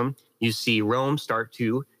Catholicism, you see Rome start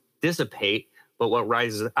to dissipate. But what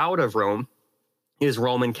rises out of Rome is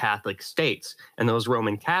Roman Catholic states. And those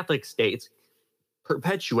Roman Catholic states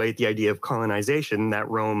perpetuate the idea of colonization that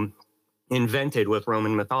Rome invented with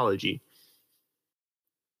Roman mythology.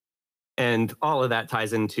 And all of that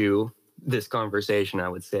ties into this conversation, I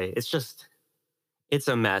would say. It's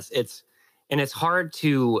a mess. It's hard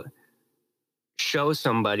to show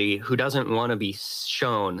somebody who doesn't want to be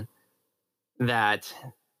shown that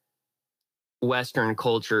Western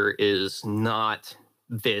culture is not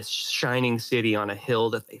this shining city on a hill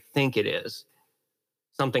that they think it is,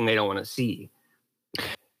 something they don't want to see,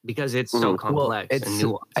 because it's so complex and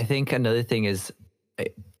nuanced. I think another thing is,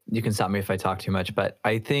 you can stop me if I talk too much, but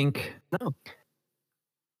I think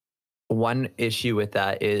one issue with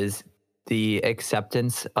that is the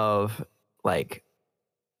acceptance of like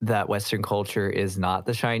that Western culture is not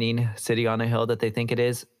the shining city on a hill that they think it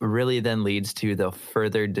is, really then leads to the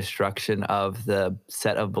further destruction of the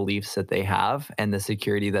set of beliefs that they have and the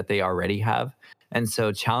security that they already have. And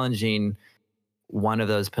so challenging one of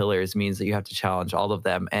those pillars means that you have to challenge all of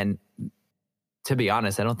them. And to be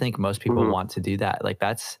honest, I don't think most people want to do that. Like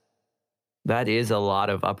that is a lot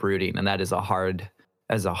of uprooting, and that is a hard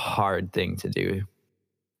thing to do.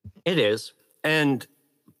 It is. And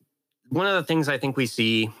one of the things I think we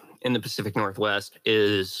see in the Pacific Northwest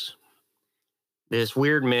is this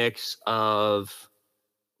weird mix of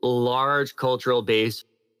large cultural bases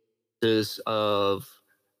of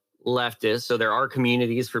leftists. So there are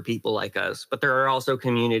communities for people like us, but there are also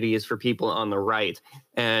communities for people on the right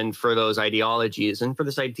and for those ideologies and for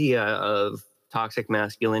this idea of toxic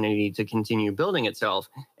masculinity to continue building itself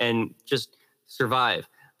and just survive.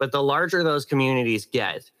 But the larger those communities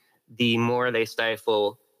get, the more they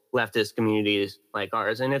stifle leftist communities like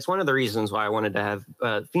ours. And it's one of the reasons why I wanted to have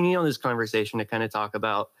Feeney on this conversation to kind of talk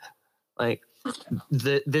about like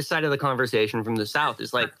this side of the conversation from the South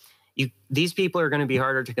is like, these people are going to be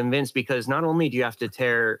harder to convince, because not only do you have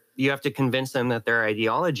to convince them that their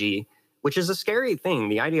ideology, which is a scary thing,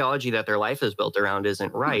 the ideology that their life is built around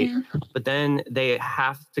isn't right, but then they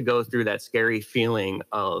have to go through that scary feeling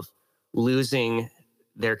of losing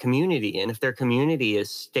their community. And if their community is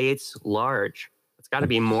states large, it's got to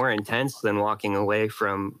be more intense than walking away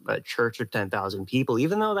from a church of 10,000 people,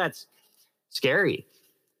 even though that's scary.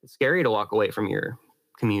 It's scary to walk away from your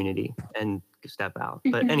community and step out.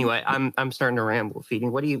 But anyway, I'm starting to ramble.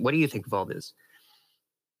 Feeding. What do you think of all this?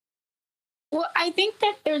 Well, I think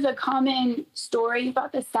that there's a common story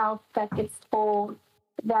about the South that gets told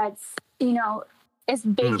that's, is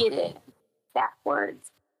bigoted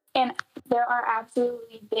backwards. And there are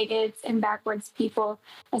absolutely bigots and backwards people,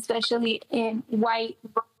 especially in white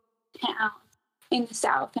towns in the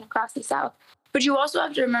South and across the South. But you also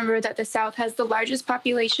have to remember that the South has the largest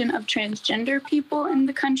population of transgender people in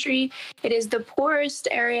the country. It is the poorest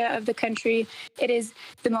area of the country. It is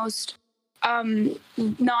the most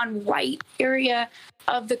non-white area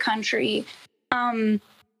of the country. And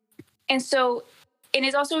it's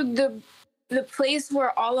also the place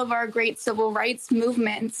where all of our great civil rights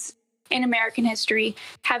movements in American history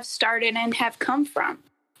have started and have come from.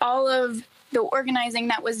 All of the organizing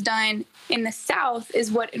that was done in the South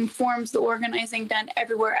is what informs the organizing done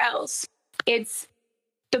everywhere else. It's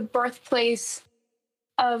the birthplace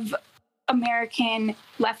of American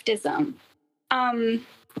leftism.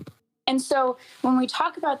 And so when we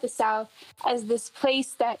talk about the South as this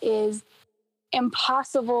place that is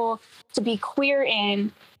impossible to be queer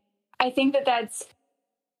in, I think that that's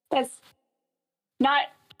not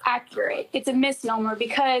accurate. It's a misnomer,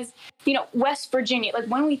 because West Virginia, like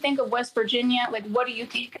when we think of West Virginia, like what do you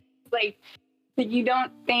think? Like you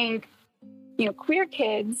don't think queer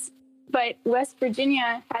kids, but West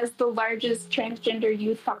Virginia has the largest transgender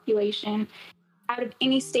youth population out of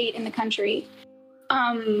any state in the country,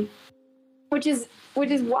 which is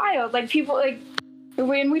wild. Like people, like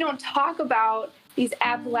when we don't talk about these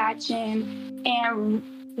Appalachian and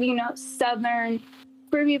Southern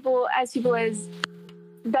queer people as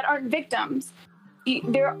that aren't victims.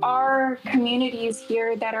 There are communities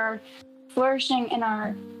here that are flourishing and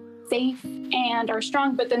are safe and are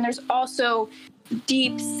strong, but then there's also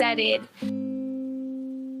deep-seated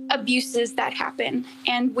abuses that happen.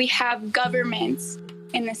 And we have governments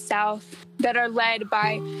in the South that are led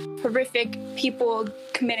by horrific people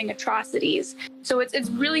committing atrocities. So it's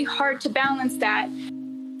really hard to balance that,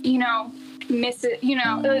 you know,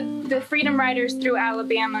 the freedom riders through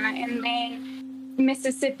Alabama, and then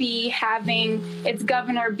Mississippi having its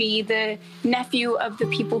governor be the nephew of the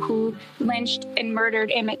people who lynched and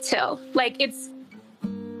murdered Emmett Till. Like, it's,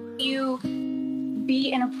 you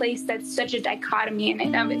be in a place that's such a dichotomy in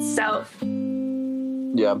and of itself.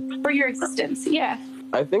 Yeah. For your existence, yeah.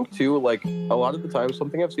 I think too, like, a lot of the time,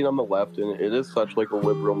 something I've seen on the left, and it is such like a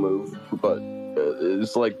liberal move, but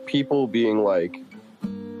it's like people being like,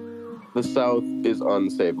 the South is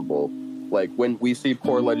unsavable. Like, when we see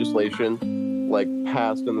poor legislation like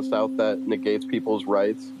passed in the South that negates people's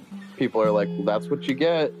rights, people are like, well, that's what you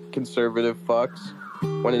get, conservative fucks.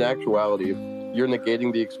 When in actuality, you're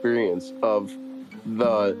negating the experience of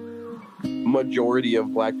the majority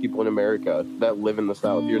of black people in America that live in the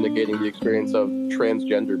South. You're negating the experience of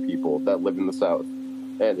transgender people that live in the South.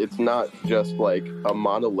 And it's not just like a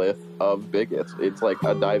monolith of bigots. It's like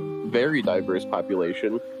a very diverse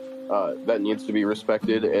population that needs to be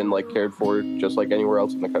respected and like cared for just like anywhere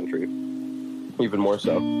else in the country. Even more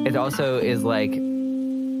so. It also is like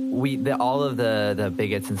all of the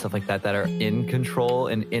bigots and stuff like that are in control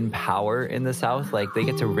and in power in the South, like they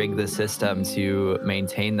get to rig the system to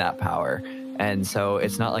maintain that power. And so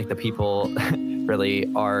it's not like the people really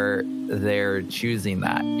are there choosing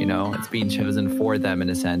that, you know, it's being chosen for them in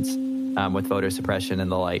a sense, with voter suppression and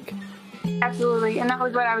the like. Absolutely. And that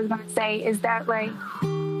was what I was going to say, is that like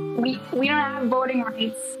we don't have voting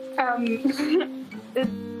rights.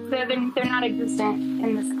 They're not existent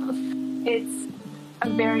in the South. It's a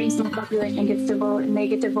very small population gets to vote, and they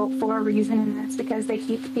get to vote for a reason, and that's because they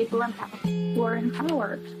keep the people in power who are in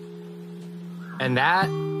power. And that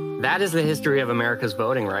is the history of America's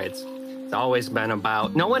voting rights. It's always been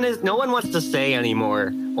about no one wants to say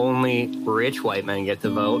anymore only rich white men get to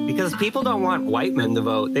vote, because people don't want white men to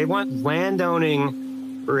vote. They want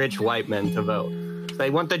landowning rich white men to vote. So they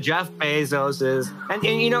want the Jeff Bezoses, and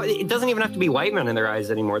you know, it doesn't even have to be white men in their eyes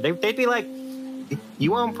anymore. They'd be like,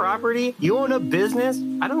 you own property, you own a business,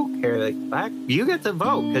 I don't care, like, you get to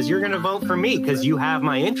vote because you're going to vote for me because you have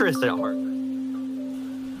my interest at heart.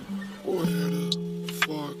 Where the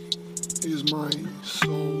fuck is my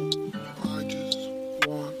soul? I just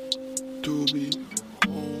want to be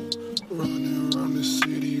home. Running around the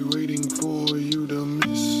city waiting for you to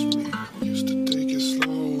miss me. Used to take it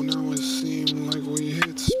slow, now it seems like we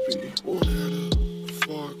hit speed. Where the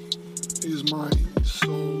fuck is my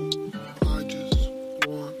soul? I just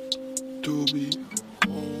want to be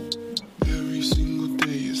home. Every single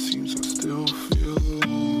day it seems I still feel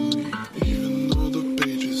lonely, even though the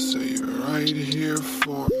pages say you're right here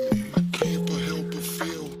for me. I can't but help but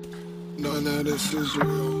feel none of this is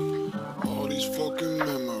real. All these fucking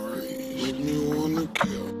memories make me wanna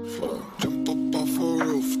kill. Fuck, jump up off a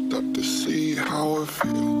rooftop to see how I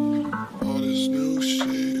feel. All this new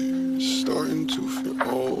shit is starting to feel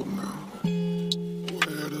old now.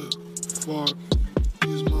 Where the fuck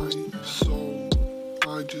is my soul?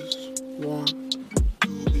 I just want to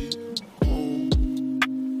be home.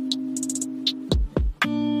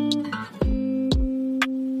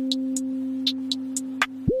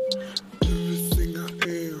 Everything I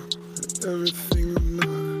am, everything I'm not.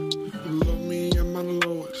 Love me at my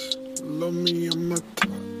lowest, love me at my top.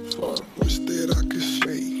 Fuck, wish that I could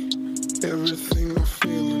say everything I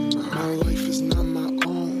feel in my life is not my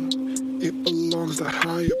own. It belongs to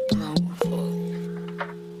higher power. Fuck.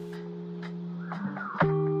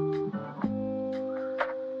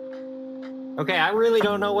 Okay, I really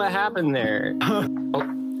don't know what happened there. Oh,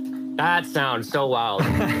 that sounds so wild.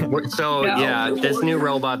 So No. yeah, this new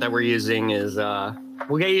robot that we're using is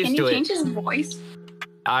we'll get used Can to you it. change his voice?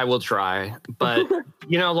 I will try, but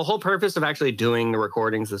you know, the whole purpose of actually doing the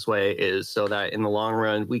recordings this way is so that in the long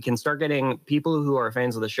run we can start getting people who are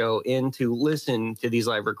fans of the show in to listen to these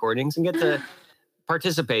live recordings and get to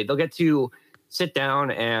participate. They'll get to sit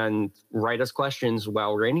down and write us questions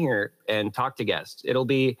while we're in here and talk to guests. It'll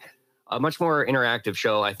be a much more interactive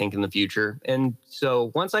show, I think, in the future. And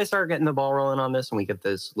so once I start getting the ball rolling on this and we get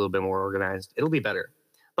this a little bit more organized, it'll be better.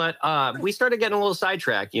 But we started getting a little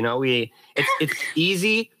sidetracked. You know, it's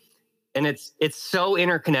easy and it's so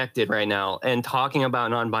interconnected right now. And talking about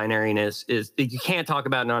non-binariness is, you can't talk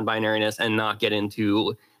about non-binariness and not get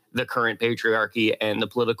into the current patriarchy and the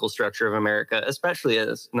political structure of America, especially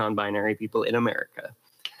as non-binary people in America.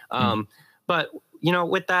 But, you know,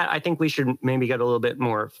 with that, I think we should maybe get a little bit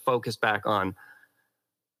more focused back on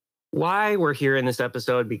why we're here in this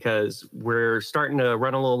episode, because we're starting to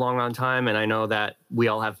run a little long on time, and I know that we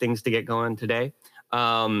all have things to get going today.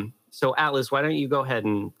 So Atlas, why don't you go ahead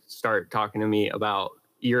and start talking to me about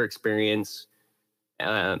your experience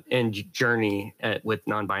and journey with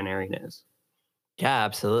non-binariness? Yeah,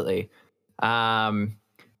 absolutely. So I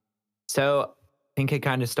think it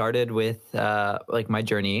kind of started with like my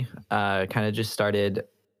journey kind of just started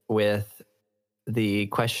with the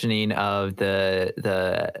questioning of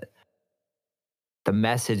the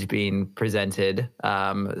message being presented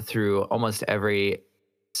through almost every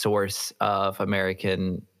source of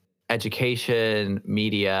American education,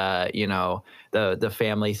 media, you know, the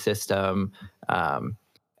family system,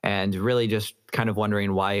 and really just kind of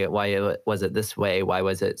wondering why was it this way? Why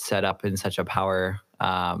was it set up in such a power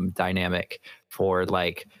dynamic for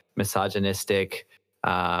like misogynistic,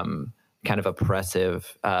 kind of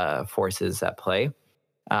oppressive forces at play?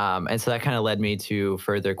 And so that kind of led me to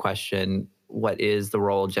further question what is the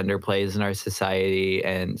role gender plays in our society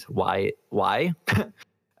and why.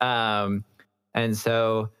 And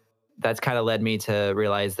so that's kind of led me to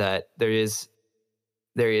realize that there is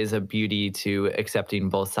a beauty to accepting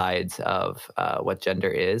both sides of what gender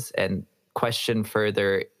is, and question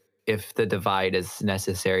further if the divide is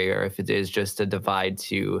necessary or if it is just a divide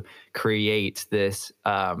to create this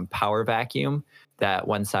power vacuum that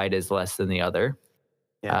one side is less than the other.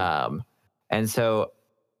 Yeah. And so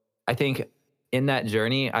I think in that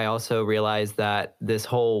journey, I also realized that this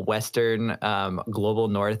whole Western global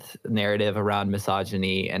North narrative around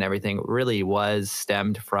misogyny and everything really was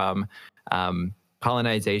stemmed from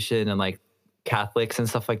colonization and like Catholics and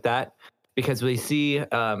stuff like that, because we see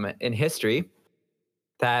in history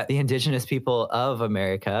that the indigenous people of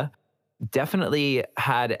America definitely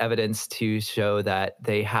had evidence to show that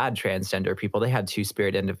they had transgender people, they had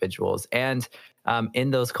two-spirit individuals, and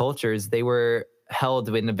in those cultures they were held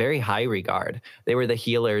in a very high regard. They were the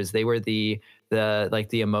healers, they were the like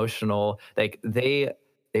the emotional, like they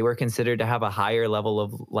were considered to have a higher level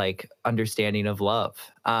of like understanding of love.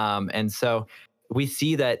 And so we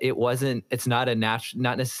see that it's not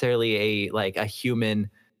necessarily a human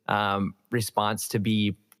response to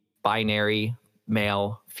be binary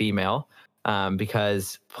male female,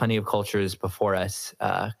 because plenty of cultures before us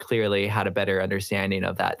clearly had a better understanding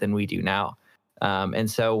of that than we do now. And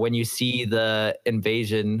so when you see the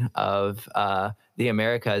invasion of the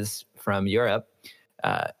Americas from Europe,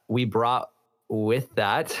 we brought with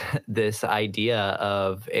that this idea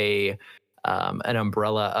of an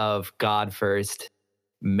umbrella of God first,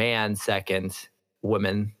 man second,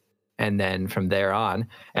 woman, and then from there on.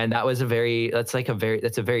 And that's a very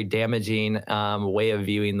damaging way of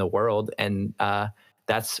viewing the world. And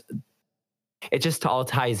it just all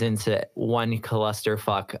ties into one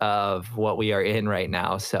clusterfuck of what we are in right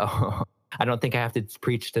now. So I don't think I have to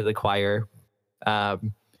preach to the choir,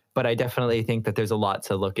 but I definitely think that there's a lot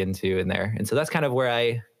to look into in there. And so that's kind of where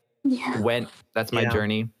I went. That's my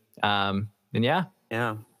journey. And yeah.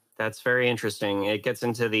 Yeah, that's very interesting. It gets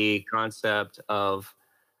into the concept of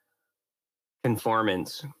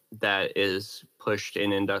conformance that is pushed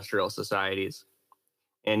in industrial societies.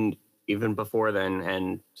 And even before then,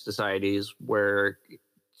 and societies where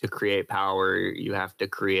to create power, you have to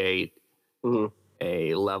create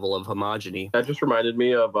a level of homogeny. That just reminded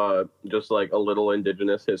me of just like a little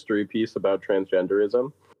indigenous history piece about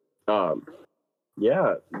transgenderism.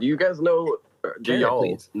 Yeah, do you guys know, do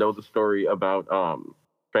y'all know the story about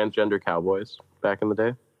transgender cowboys back in the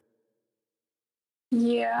day?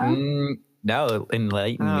 Yeah. No,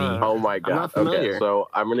 enlighten me. Oh my god. Okay, so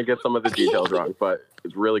I'm gonna get some of the details wrong, but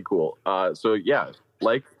it's really cool. So yeah,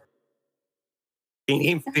 like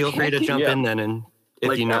feel free to jump in then, and if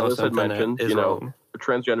like you know Alice had mentioned, you know, wrong.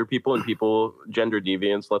 Transgender people and people, gender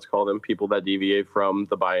deviants, let's call them, people that deviate from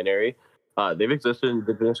the binary, they've existed in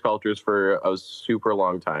indigenous cultures for a super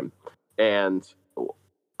long time. And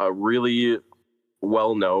a really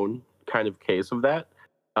well-known kind of case of that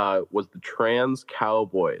was the trans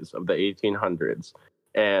cowboys of the 1800s.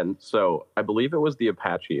 And so I believe it was the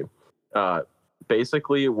Apache.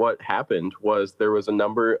 Basically what happened was there was a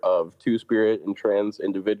number of two-spirit and trans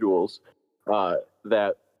individuals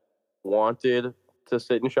that wanted to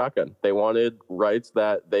sit in shotgun. They wanted rights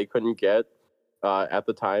that they couldn't get at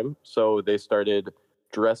the time. So they started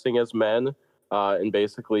dressing as men and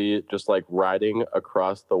basically just like riding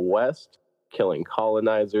across the West, killing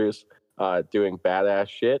colonizers, doing badass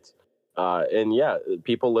shit. And yeah,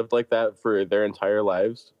 people lived like that for their entire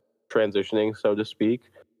lives, transitioning, so to speak,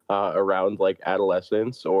 around like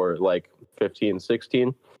adolescence or like 15,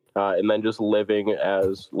 16. and then just living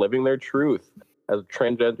their truth as a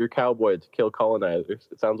transgender cowboy to kill colonizers.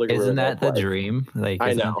 It sounds like a Isn't really that nice the life. dream? Like, I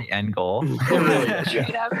isn't know. that the end goal? It really is.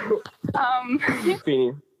 Straight up.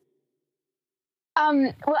 Feeny.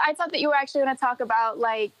 Well, I thought that you were actually going to talk about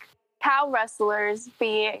like cow wrestlers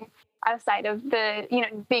being outside of the,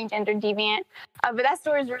 being gender deviant. But that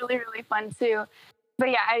story is really, really fun too. But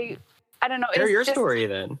yeah, I don't know. Share It's your just, story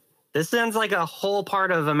then. This sounds like a whole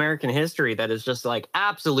part of American history that is just like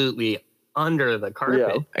absolutely under the carpet.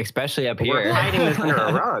 Yeah. Especially up We're here. hiding this under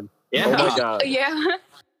a rug. Yeah. Oh my god. Yeah.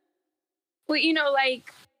 Well,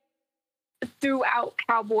 like throughout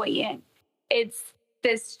cowboying, it's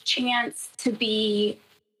this chance to be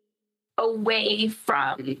away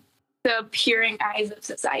from the peering eyes of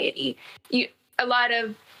society. A lot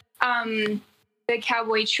of the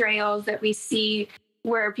cowboy trails that we see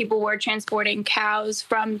where people were transporting cows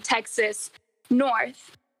from Texas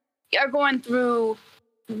north are going through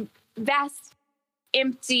vast,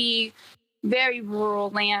 empty, very rural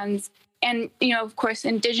lands and, of course,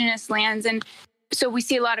 indigenous lands. And so we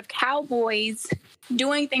see a lot of cowboys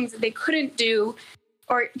doing things that they couldn't do,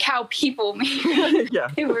 or cow people, maybe. Yeah.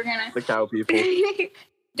 If we're gonna The cow people.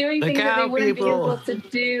 doing The things that they cow wouldn't be people. able to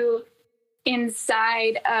do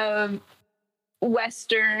inside of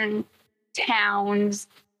Western towns,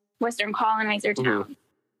 Western colonizer towns.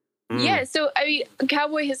 Mm. Yeah, so I mean,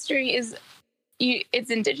 cowboy history is it's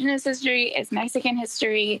indigenous history, it's Mexican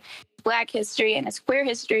history, Black history, and it's queer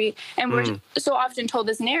history. And we're so often told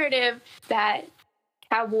this narrative that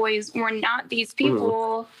cowboys were not these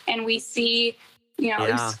people, and we see,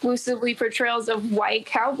 exclusively portrayals of white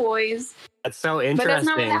cowboys. That's so But that's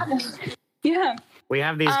not what interesting. happened. Yeah. We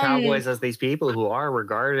have these cowboys as these people who are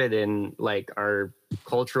regarded in like our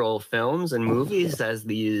cultural films and movies as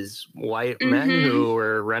these white men who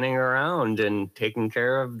were running around and taking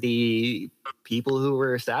care of the people who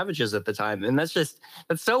were savages at the time. And that's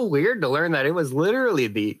so weird to learn that it was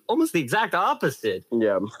literally almost the exact opposite.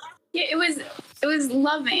 Yeah. Yeah, it was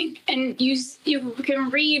loving, and you can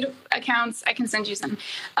read accounts. I can send you some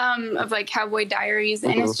of like cowboy diaries,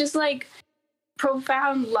 and it's just like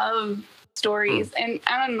profound love stories. And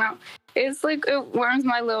I don't know, it's like it warms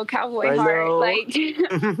my little cowboy heart. know. Like,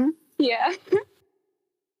 yeah.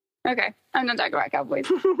 Okay, I'm done talking about cowboys.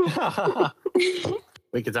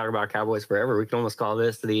 We could talk about cowboys forever. We could almost call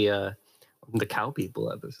this the cow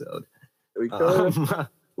people episode. We could.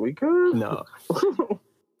 We could. No.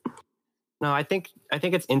 No, I think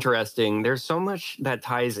it's interesting. There's so much that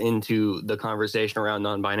ties into the conversation around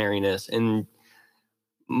non-binariness, and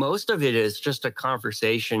most of it is just a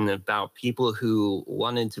conversation about people who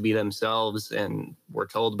wanted to be themselves and were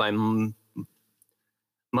told by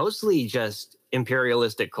mostly just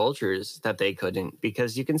imperialistic cultures that they couldn't,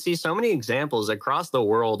 because you can see so many examples across the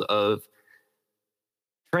world of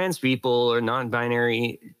trans people or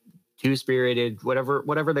non-binary, two-spirited,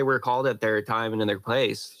 whatever they were called at their time and in their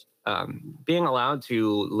place, being allowed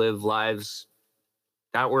to live lives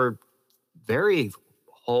that were very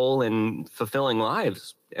whole and fulfilling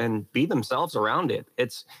lives and be themselves around it.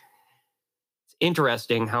 It's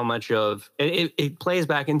interesting how much of it plays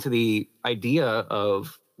back into the idea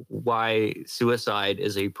of why suicide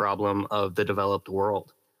is a problem of the developed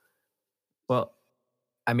world. Well,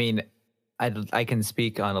 I mean, I can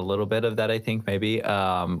speak on a little bit of that, I think, maybe.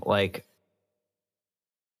 Like,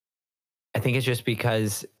 I think it's just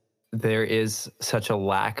because there is such a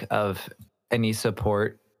lack of any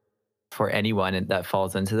support for anyone that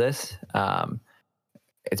falls into this.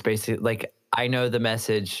 It's basically like, I know the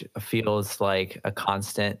message feels like a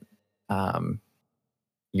constant,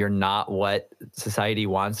 you're not what society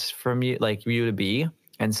wants from you, like you to be.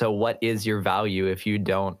 And so what is your value if you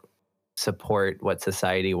don't support what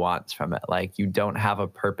society wants from it? Like, you don't have a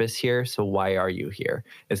purpose here, so why are you here?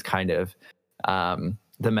 Is kind of the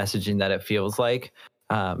messaging that it feels like.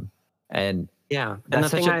 And yeah, that's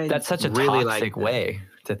such a really toxic way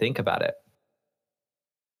to think about it.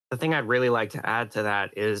 The thing I'd really like to add to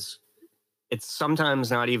that is it's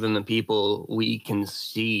sometimes not even the people we can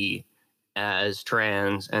see as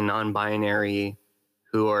trans and non-binary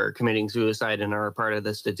who are committing suicide and are part of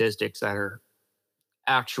the statistics that are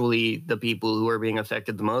actually the people who are being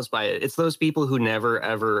affected the most by it. It's those people who never,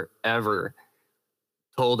 ever, ever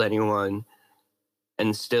told anyone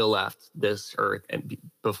and still left this earth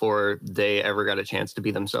before they ever got a chance to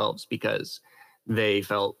be themselves, because they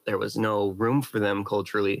felt there was no room for them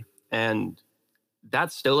culturally. And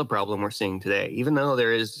that's still a problem we're seeing today, even though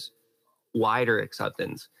there is wider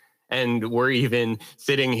acceptance. And we're even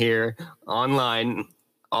sitting here online,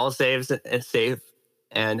 all safe,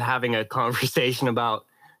 and having a conversation about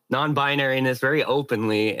non-binariness very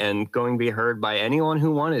openly and going to be heard by anyone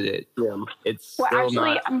who wanted it. Yeah. It's Well, still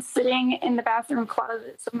actually, not. I'm sitting in the bathroom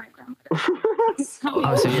closet, so my grandmother.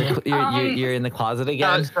 Oh, so you're in the closet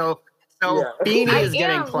again? So Yeah. Beanie I is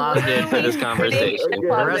getting am closeted for this literally sitting conversation. in The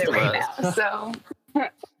the rest closet of right us. now. So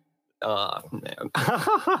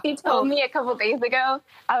Man. he told me a couple days ago.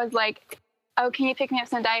 I was like, "Oh, can you pick me up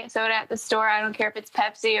some diet soda at the store? I don't care if it's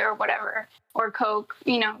Pepsi or whatever, or Coke,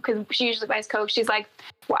 because she usually buys Coke." She's like,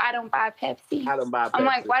 "Well, I don't buy Pepsi." I don't buy Pepsi. I'm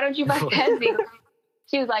like, "Why don't you buy Pepsi?"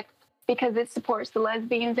 She was like, "Because it supports the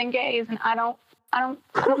lesbians and gays, and I don't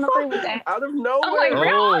agree with that." Out of I'm nowhere.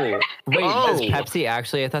 like, Oh, Wait, oh. does Pepsi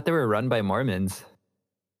actually? I thought they were run by Mormons.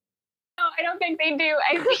 No, I don't think they do.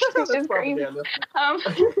 I think it's That's just crazy.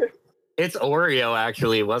 propaganda. It's Oreo,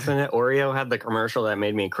 actually, wasn't it? Oreo had the commercial that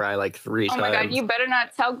made me cry like 3 Oh times. my God, you better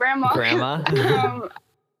not tell Grandma. Grandma?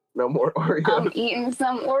 No more Oreos. I'm eating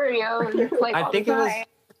some Oreos like I all think the it was. time.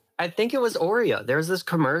 I think it was Oreo. There was this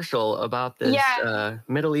commercial about this Yeah.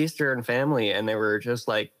 Middle Eastern family, and they were just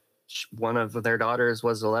like, one of their daughters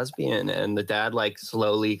was a lesbian, and the dad like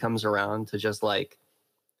slowly comes around to just like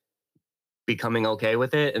becoming okay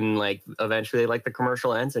with it, and like eventually like the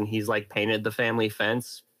commercial ends, and he's like painted the family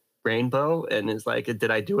fence rainbow, and is like,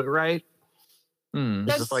 "Did I do it right?" Hmm. It's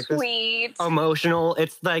That's just like this sweet. emotional.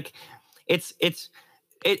 It's like it's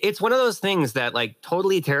one of those things that like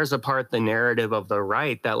totally tears apart the narrative of the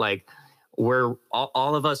right, that like we're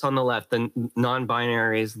all of us on the left, the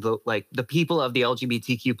non-binaries, the people of the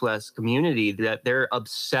LGBTQ plus community, that they're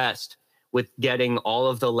obsessed with getting all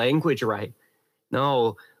of the language right.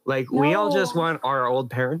 No, like we all just No. want our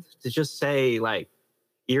old parents to just say like,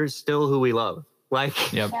 "You're still who we love." Like,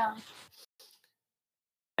 Yep. Yeah.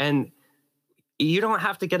 and you don't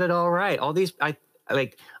have to get it all right. All these, I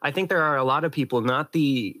think there are a lot of people, not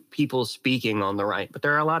the people speaking on the right, but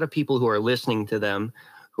there are a lot of people who are listening to them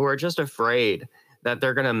who are just afraid that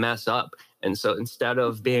they're going to mess up. And so instead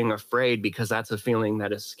of being afraid, because that's a feeling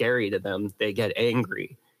that is scary to them, they get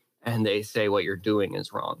angry and they say what you're doing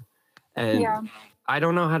is wrong. And Yeah. I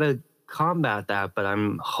don't know how to combat that, but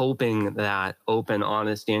I'm hoping that open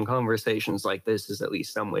honesty and conversations like this is at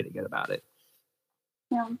least some way to get about it.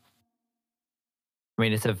 Yeah. I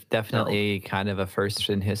mean, it's definitely kind of a first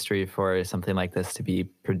in history for something like this to be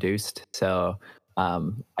produced. So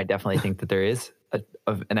I definitely think that there is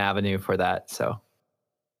an avenue for that. So,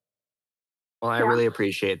 well, I Yeah. really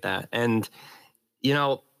appreciate that. And,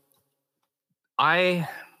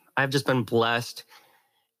 I've just been blessed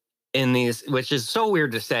in these, which is so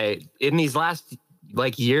weird to say, in these last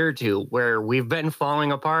like year or two, where we've been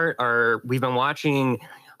falling apart, or we've been watching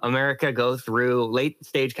America go through late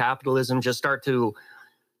stage capitalism just start to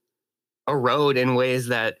erode in ways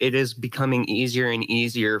that it is becoming easier and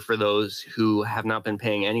easier for those who have not been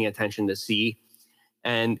paying any attention to see.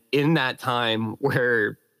 And in that time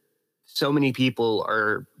where so many people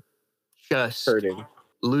are just Hurting.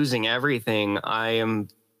 losing everything, I am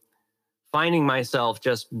finding myself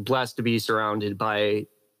just blessed to be surrounded by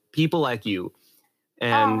people like you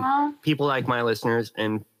and Aw. people like my listeners,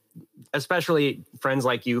 and especially friends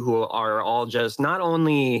like you who are all just not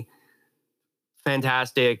only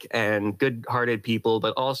fantastic and good-hearted people,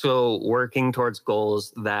 but also working towards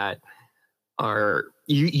goals that are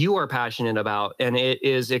you are passionate about. And it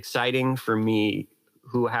is exciting for me,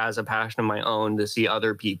 who has a passion of my own, to see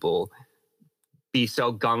other people be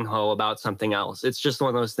so gung-ho about something else. It's just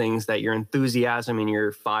one of those things that your enthusiasm and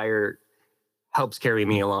your fire helps carry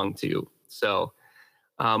me along too. So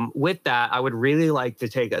with that, I would really like to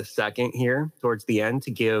take a second here towards the end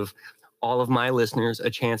to give all of my listeners a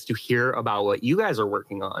chance to hear about what you guys are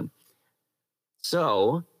working on.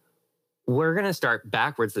 So we're going to start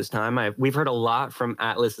backwards this time. We've heard a lot from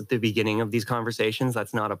Atlas at the beginning of these conversations.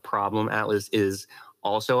 That's not a problem. Atlas is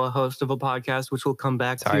also a host of a podcast, which we'll come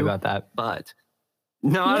back to. sorry about that. But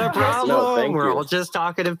not Yeah. a problem. No, thank We're you. all just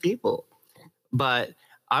talkative people. But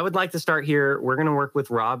I would like to start here. We're going to work with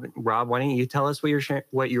Rob. Rob, why don't you tell us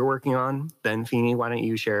what you're working on? Then Feeney, why don't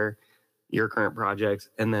you share your current projects?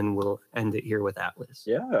 And then we'll end it here with Atlas.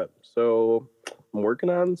 Yeah, so I'm working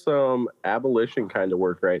on some abolition kind of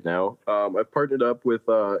work right now. I've partnered up with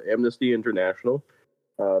Amnesty International,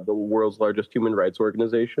 the world's largest human rights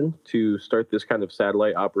organization, to start this kind of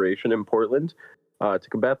satellite operation in Portland to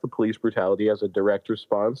combat the police brutality as a direct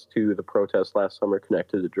response to the protests last summer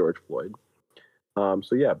connected to George Floyd.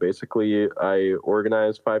 So yeah, basically I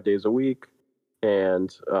organize 5 days a week,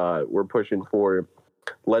 and we're pushing for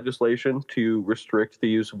legislation to restrict the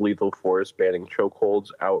use of lethal force, banning chokeholds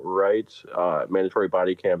outright, mandatory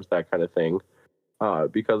body cams, that kind of thing.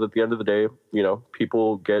 Because at the end of the day,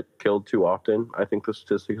 people get killed too often. I think the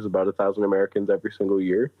statistic is about 1,000 Americans every single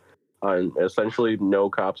year. And essentially, no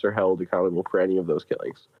cops are held accountable for any of those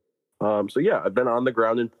killings. So yeah, I've been on the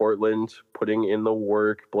ground in Portland, putting in the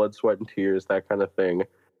work, blood, sweat, and tears, that kind of thing.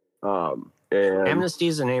 And Amnesty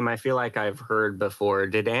is a name I feel like I've heard before.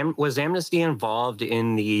 Was Amnesty involved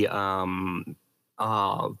in the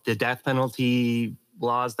death penalty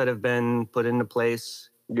laws that have been put into place?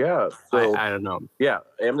 yeah, so I don't know. yeah,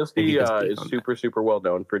 Amnesty is on super well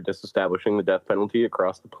known for disestablishing the death penalty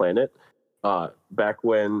across the planet. Back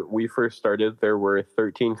when we first started, there were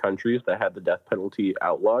 13 countries that had the death penalty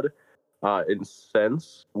outlawed. And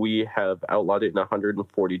since we have outlawed it in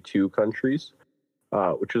 142 countries,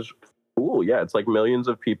 which is cool. Yeah, it's like millions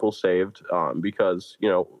of people saved, because, you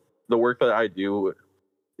know, the work that I do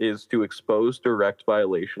is to expose direct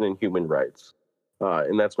violation in human rights.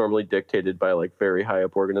 And that's normally dictated by like very high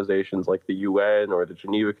up organizations like the UN or the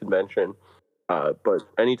Geneva Convention. But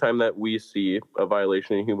anytime that we see a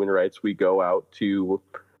violation in human rights, we go out to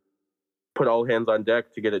put all hands on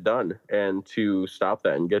deck to get it done and to stop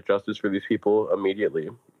that and get justice for these people immediately.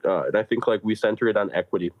 And I think like we center it on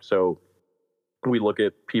equity. So we look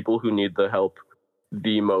at people who need the help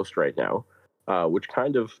the most right now, which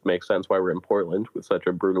kind of makes sense why we're in Portland with such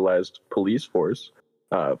a brutalized police force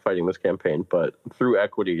fighting this campaign. But through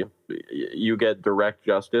equity, you get direct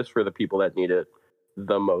justice for the people that need it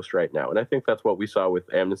the most right now. And I think that's what we saw with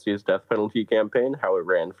Amnesty's death penalty campaign, how it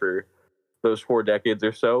ran for those 4 decades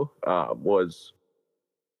or so, was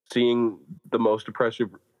seeing the most oppressive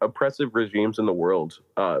regimes in the world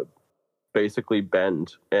basically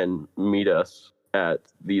bend and meet us at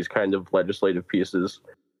these kind of legislative pieces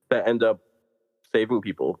that end up saving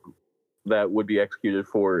people that would be executed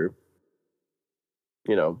for,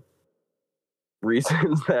 you know,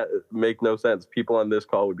 reasons that make no sense. People on this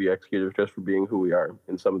call would be executed just for being who we are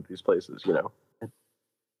in some of these places, you know.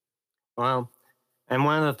 Well, and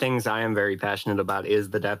one of the things I am very passionate about is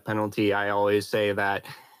the death penalty. I always say that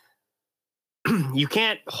you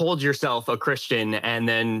can't hold yourself a Christian and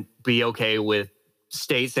then be okay with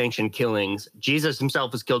state-sanctioned killings. Jesus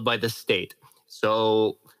himself was killed by the state.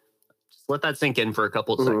 So just let that sink in for a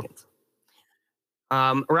couple of seconds.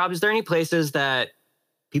 Rob, is there any places that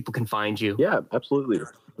people can find you? Yeah, absolutely.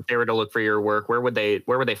 If they were to look for your work, where would they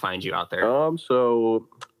find you out there? So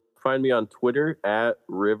find me on Twitter at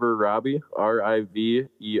River Robbie, RiverRobby.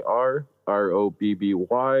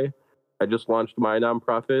 I just launched my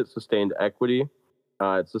nonprofit, Sustained Equity.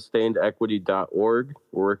 It's sustainedequity.org.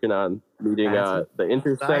 We're working on meeting the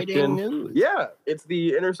intersection. News. Yeah, it's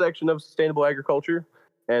the intersection of sustainable agriculture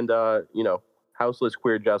and you know, houseless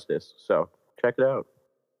queer justice. So check it out.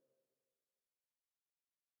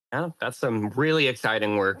 Yeah, that's some really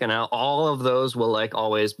exciting work. And all of those will, like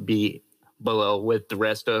always, be below with the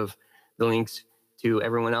rest of the links to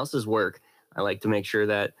everyone else's work. I like to make sure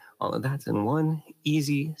that all of that's in one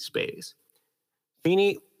easy space.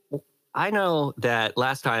 Feeney, I know that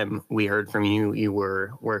last time we heard from you, you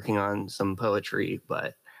were working on some poetry,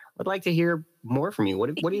 but I'd like to hear more from you. What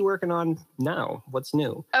are you working on now? What's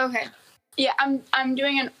new? Okay. Yeah, I'm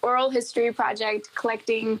doing an oral history project,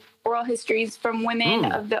 collecting oral histories from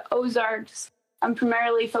women of the Ozarks. I'm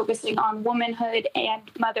primarily focusing on womanhood and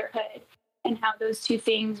motherhood and how those two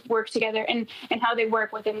things work together and how they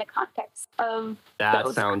work within the context of that.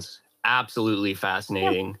 Sounds absolutely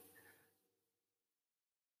fascinating.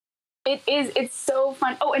 Yeah. It's so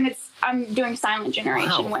fun. Oh, and I'm doing silent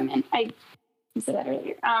generation women. I said that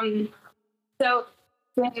earlier. So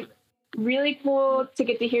it's been really cool to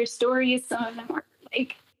get to hear stories. Some of them are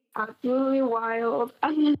like absolutely wild.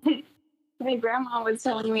 My grandma was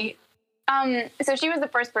telling me. So she was the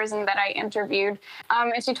first person that I interviewed.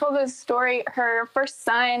 And she told this story. Her first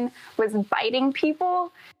son was biting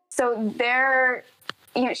people. So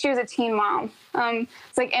she was a teen mom.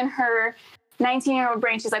 It's like in her 19-year-old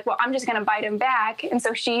brain, she's like, well, I'm just going to bite him back. And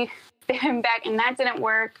so she bit him back, and that didn't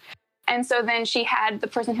work. And so then she had the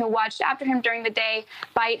person who watched after him during the day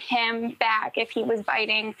bite him back if he was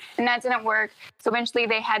biting, and that didn't work. So eventually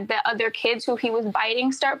they had the other kids who he was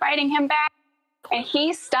biting start biting him back, and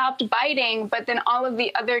he stopped biting, but then all of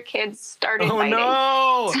the other kids started biting.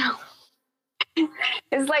 Oh, no! So,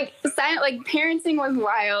 it's like silent, like parenting was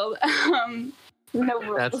wild. No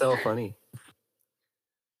rules. That's so funny.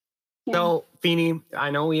 Yeah. So, Feeney, I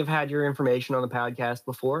know we've had your information on the podcast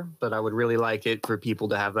before, but I would really like it for people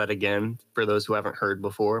to have that again for those who haven't heard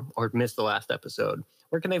before or missed the last episode.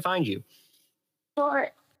 Where can they find you? Sure.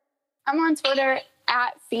 I'm on Twitter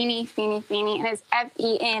at Feeney, and it's Fenie.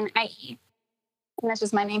 And that's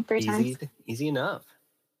just my name 3 times. Easy enough.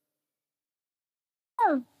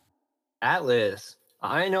 Oh. Atlas,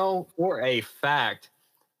 I know for a fact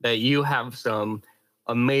that you have some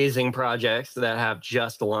amazing projects that have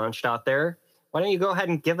just launched out there. Why don't you go ahead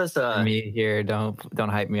and give us a Me here, don't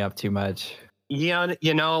hype me up too much. Yeah,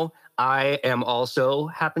 I am also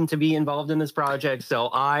happen to be involved in this project, so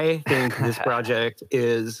I think this project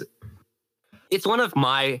it's one of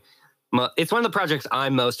it's one of the projects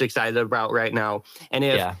I'm most excited about right now. And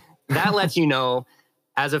if that lets you know,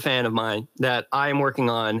 as a fan of mine, that I'm working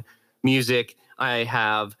on music, I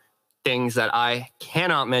have things that I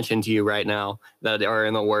cannot mention to you right now that are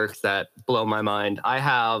in the works that blow my mind. I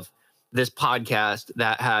have this podcast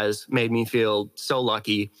that has made me feel so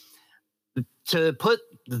lucky. To put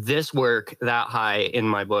this work that high in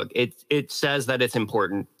my book, it says that it's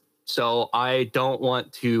important. So I don't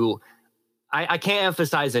want to, I can't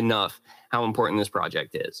emphasize enough how important this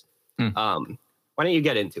project is. Why don't you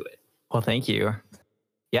get into it? Well, thank you.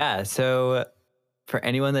 Yeah. So for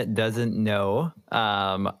anyone that doesn't know,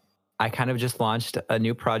 I kind of just launched a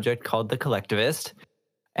new project called The Collectivist.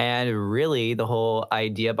 And really, the whole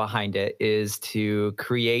idea behind it is to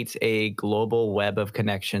create a global web of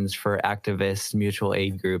connections for activists, mutual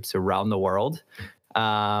aid groups around the world.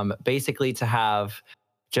 Basically, to have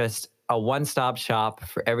just a one-stop shop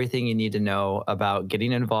for everything you need to know about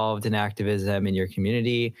getting involved in activism in your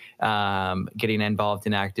community, getting involved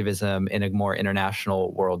in activism in a more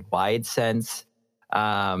international, worldwide sense.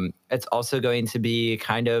 It's also going to be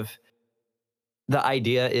kind of, the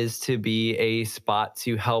idea is to be a spot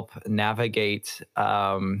to help navigate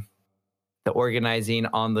the organizing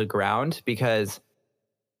on the ground, because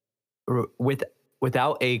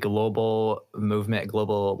without a global movement,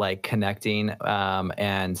 global like connecting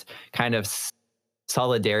and kind of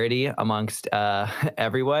solidarity amongst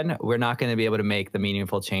everyone, we're not going to be able to make the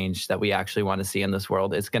meaningful change that we actually want to see in this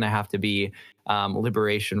world. It's going to have to be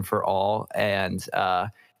liberation for all, and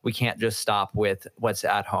we can't just stop with what's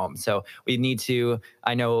at home. So we need to,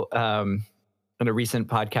 I know in a recent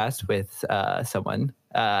podcast with someone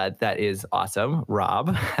that is awesome,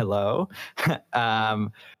 Rob, hello.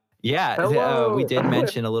 We did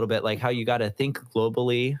mention a little bit like how you got to think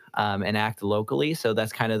globally and act locally. So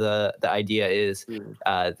that's kind of the idea is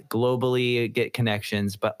globally get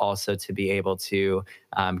connections, but also to be able to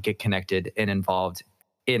get connected and involved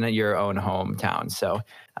in your own hometown. So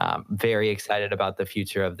very excited about the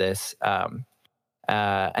future of this.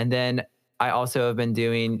 And then I also have been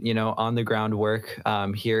doing, on the ground work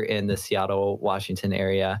here in the Seattle, Washington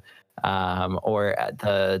area, or at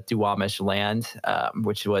the Duwamish land,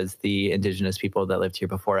 which was the indigenous people that lived here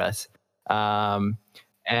before us. And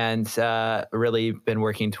really been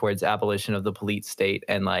working towards abolition of the police state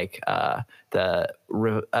and like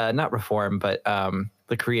not reform, but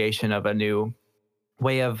the creation of a new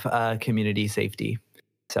way of community safety.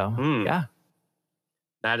 So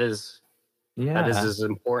that is as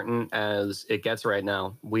important as it gets right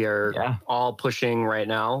now. We are all pushing right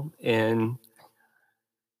now in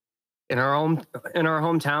our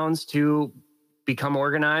hometowns to become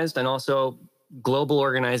organized, and also global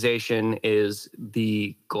organization is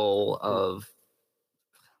the goal of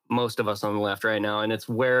most of us on the left right now, and it's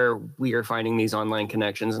where we are finding these online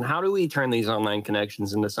connections. And how do we turn these online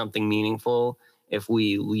connections into something meaningful if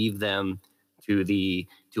we leave them to the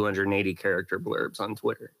 280 character blurbs on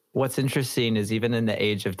Twitter? What's interesting is even in the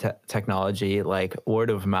age of technology, like word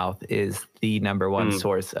of mouth is the number one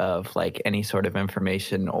source of like any sort of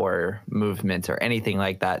information or movement or anything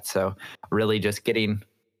like that. So really just getting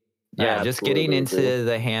into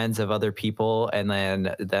the hands of other people and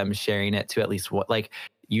then them sharing it to at least like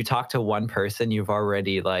you talk to one person, you've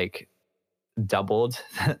already like doubled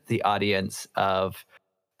the audience of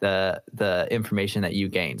the information that you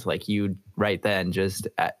gained. Like you right then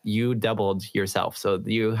you doubled yourself. So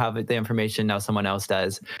you have the information, now someone else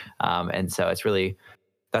does. And so it's really,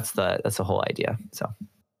 that's the whole idea. So.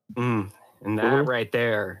 And that right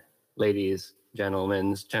there, ladies,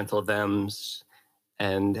 gentlemen, gentle thems,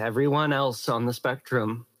 and everyone else on the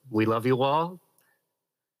spectrum, we love you all.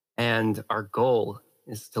 And our goal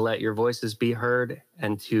is to let your voices be heard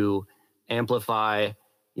and to amplify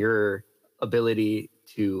your ability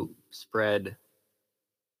to spread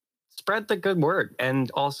the good word,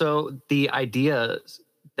 and also the ideas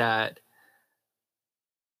that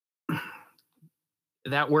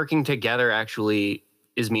working together actually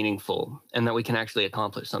is meaningful and that we can actually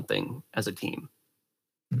accomplish something as a team.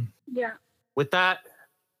 Yeah. With that,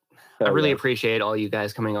 I really appreciate all you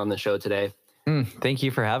guys coming on the show today. Thank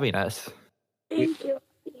you for having us. Thank you.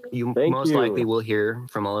 You most likely will hear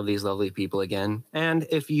from all of these lovely people again. And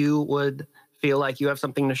if you would feel like you have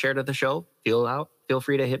something to share to the show, feel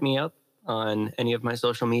free to hit me up on any of my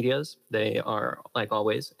social medias. They are, like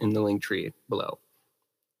always, in the link tree below.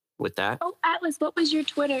 With that. Oh, Atlas, what was your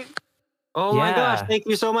Twitter? Oh my gosh! Yeah. Thank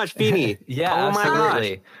you so much, Feeny. Yeah, Oh my gosh.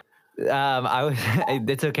 absolutely. I was.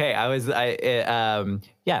 It's okay.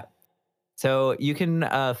 Yeah. So you can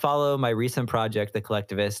follow my recent project, The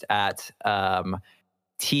Collectivist, at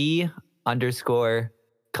T underscore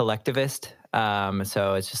collectivist.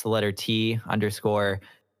 So it's just the letter T underscore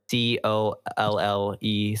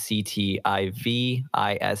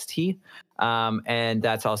COLLECTIVIST. And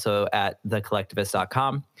that's also at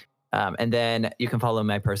thecollectivist.com. And then you can follow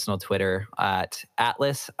my personal Twitter at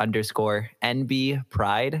Atlas underscore NB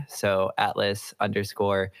Pride. So Atlas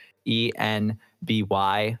underscore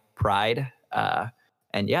ENBY Pride.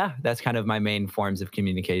 And yeah, that's kind of my main forms of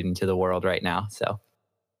communicating to the world right now. So.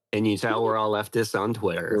 And you tell we're all leftists on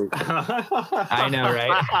Twitter. I know,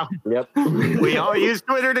 right? Yep. We all use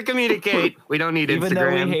Twitter to communicate. We don't need Even Instagram.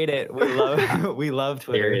 though we hate it, we love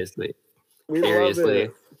Twitter. Seriously. We Seriously. love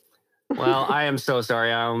it. Well, I am so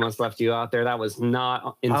sorry. I almost left you out there. That was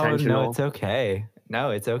not intentional. Oh, no, it's okay.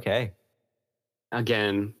 No, it's okay.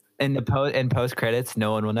 Again. In post credits,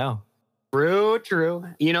 no one will know. True.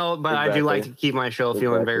 You know, but I do like to keep my show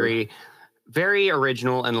feeling very, very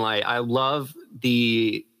original and light. I love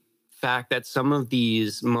the fact that some of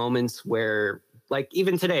these moments where, like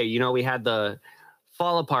even today, you know, we had the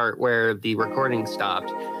fall apart where the recording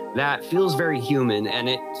stopped. That feels very human, and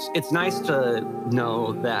it's nice to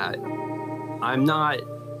know that I'm not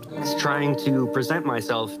trying to present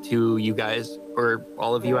myself to you guys or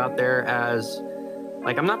all of you out there as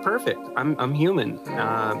like I'm not perfect. I'm human.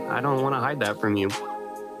 I don't want to hide that from you.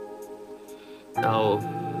 So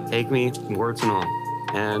take me, warts and all.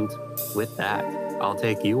 And with that, I'll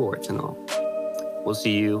take you, warts and all. We'll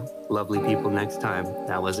see you, lovely people, next time.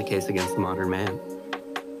 That was a case against the modern man.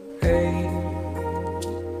 Hey,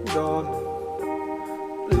 darling,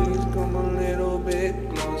 please come a little bit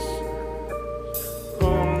closer.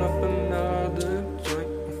 Roll up another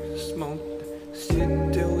joint, smoke,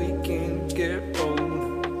 sit till we can get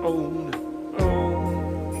older.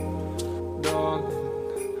 Oh,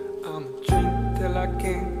 darling, I'ma drink till I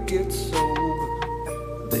can't get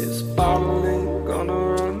sober. This bottle ain't gonna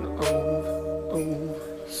run over.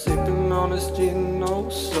 Sipping on this gin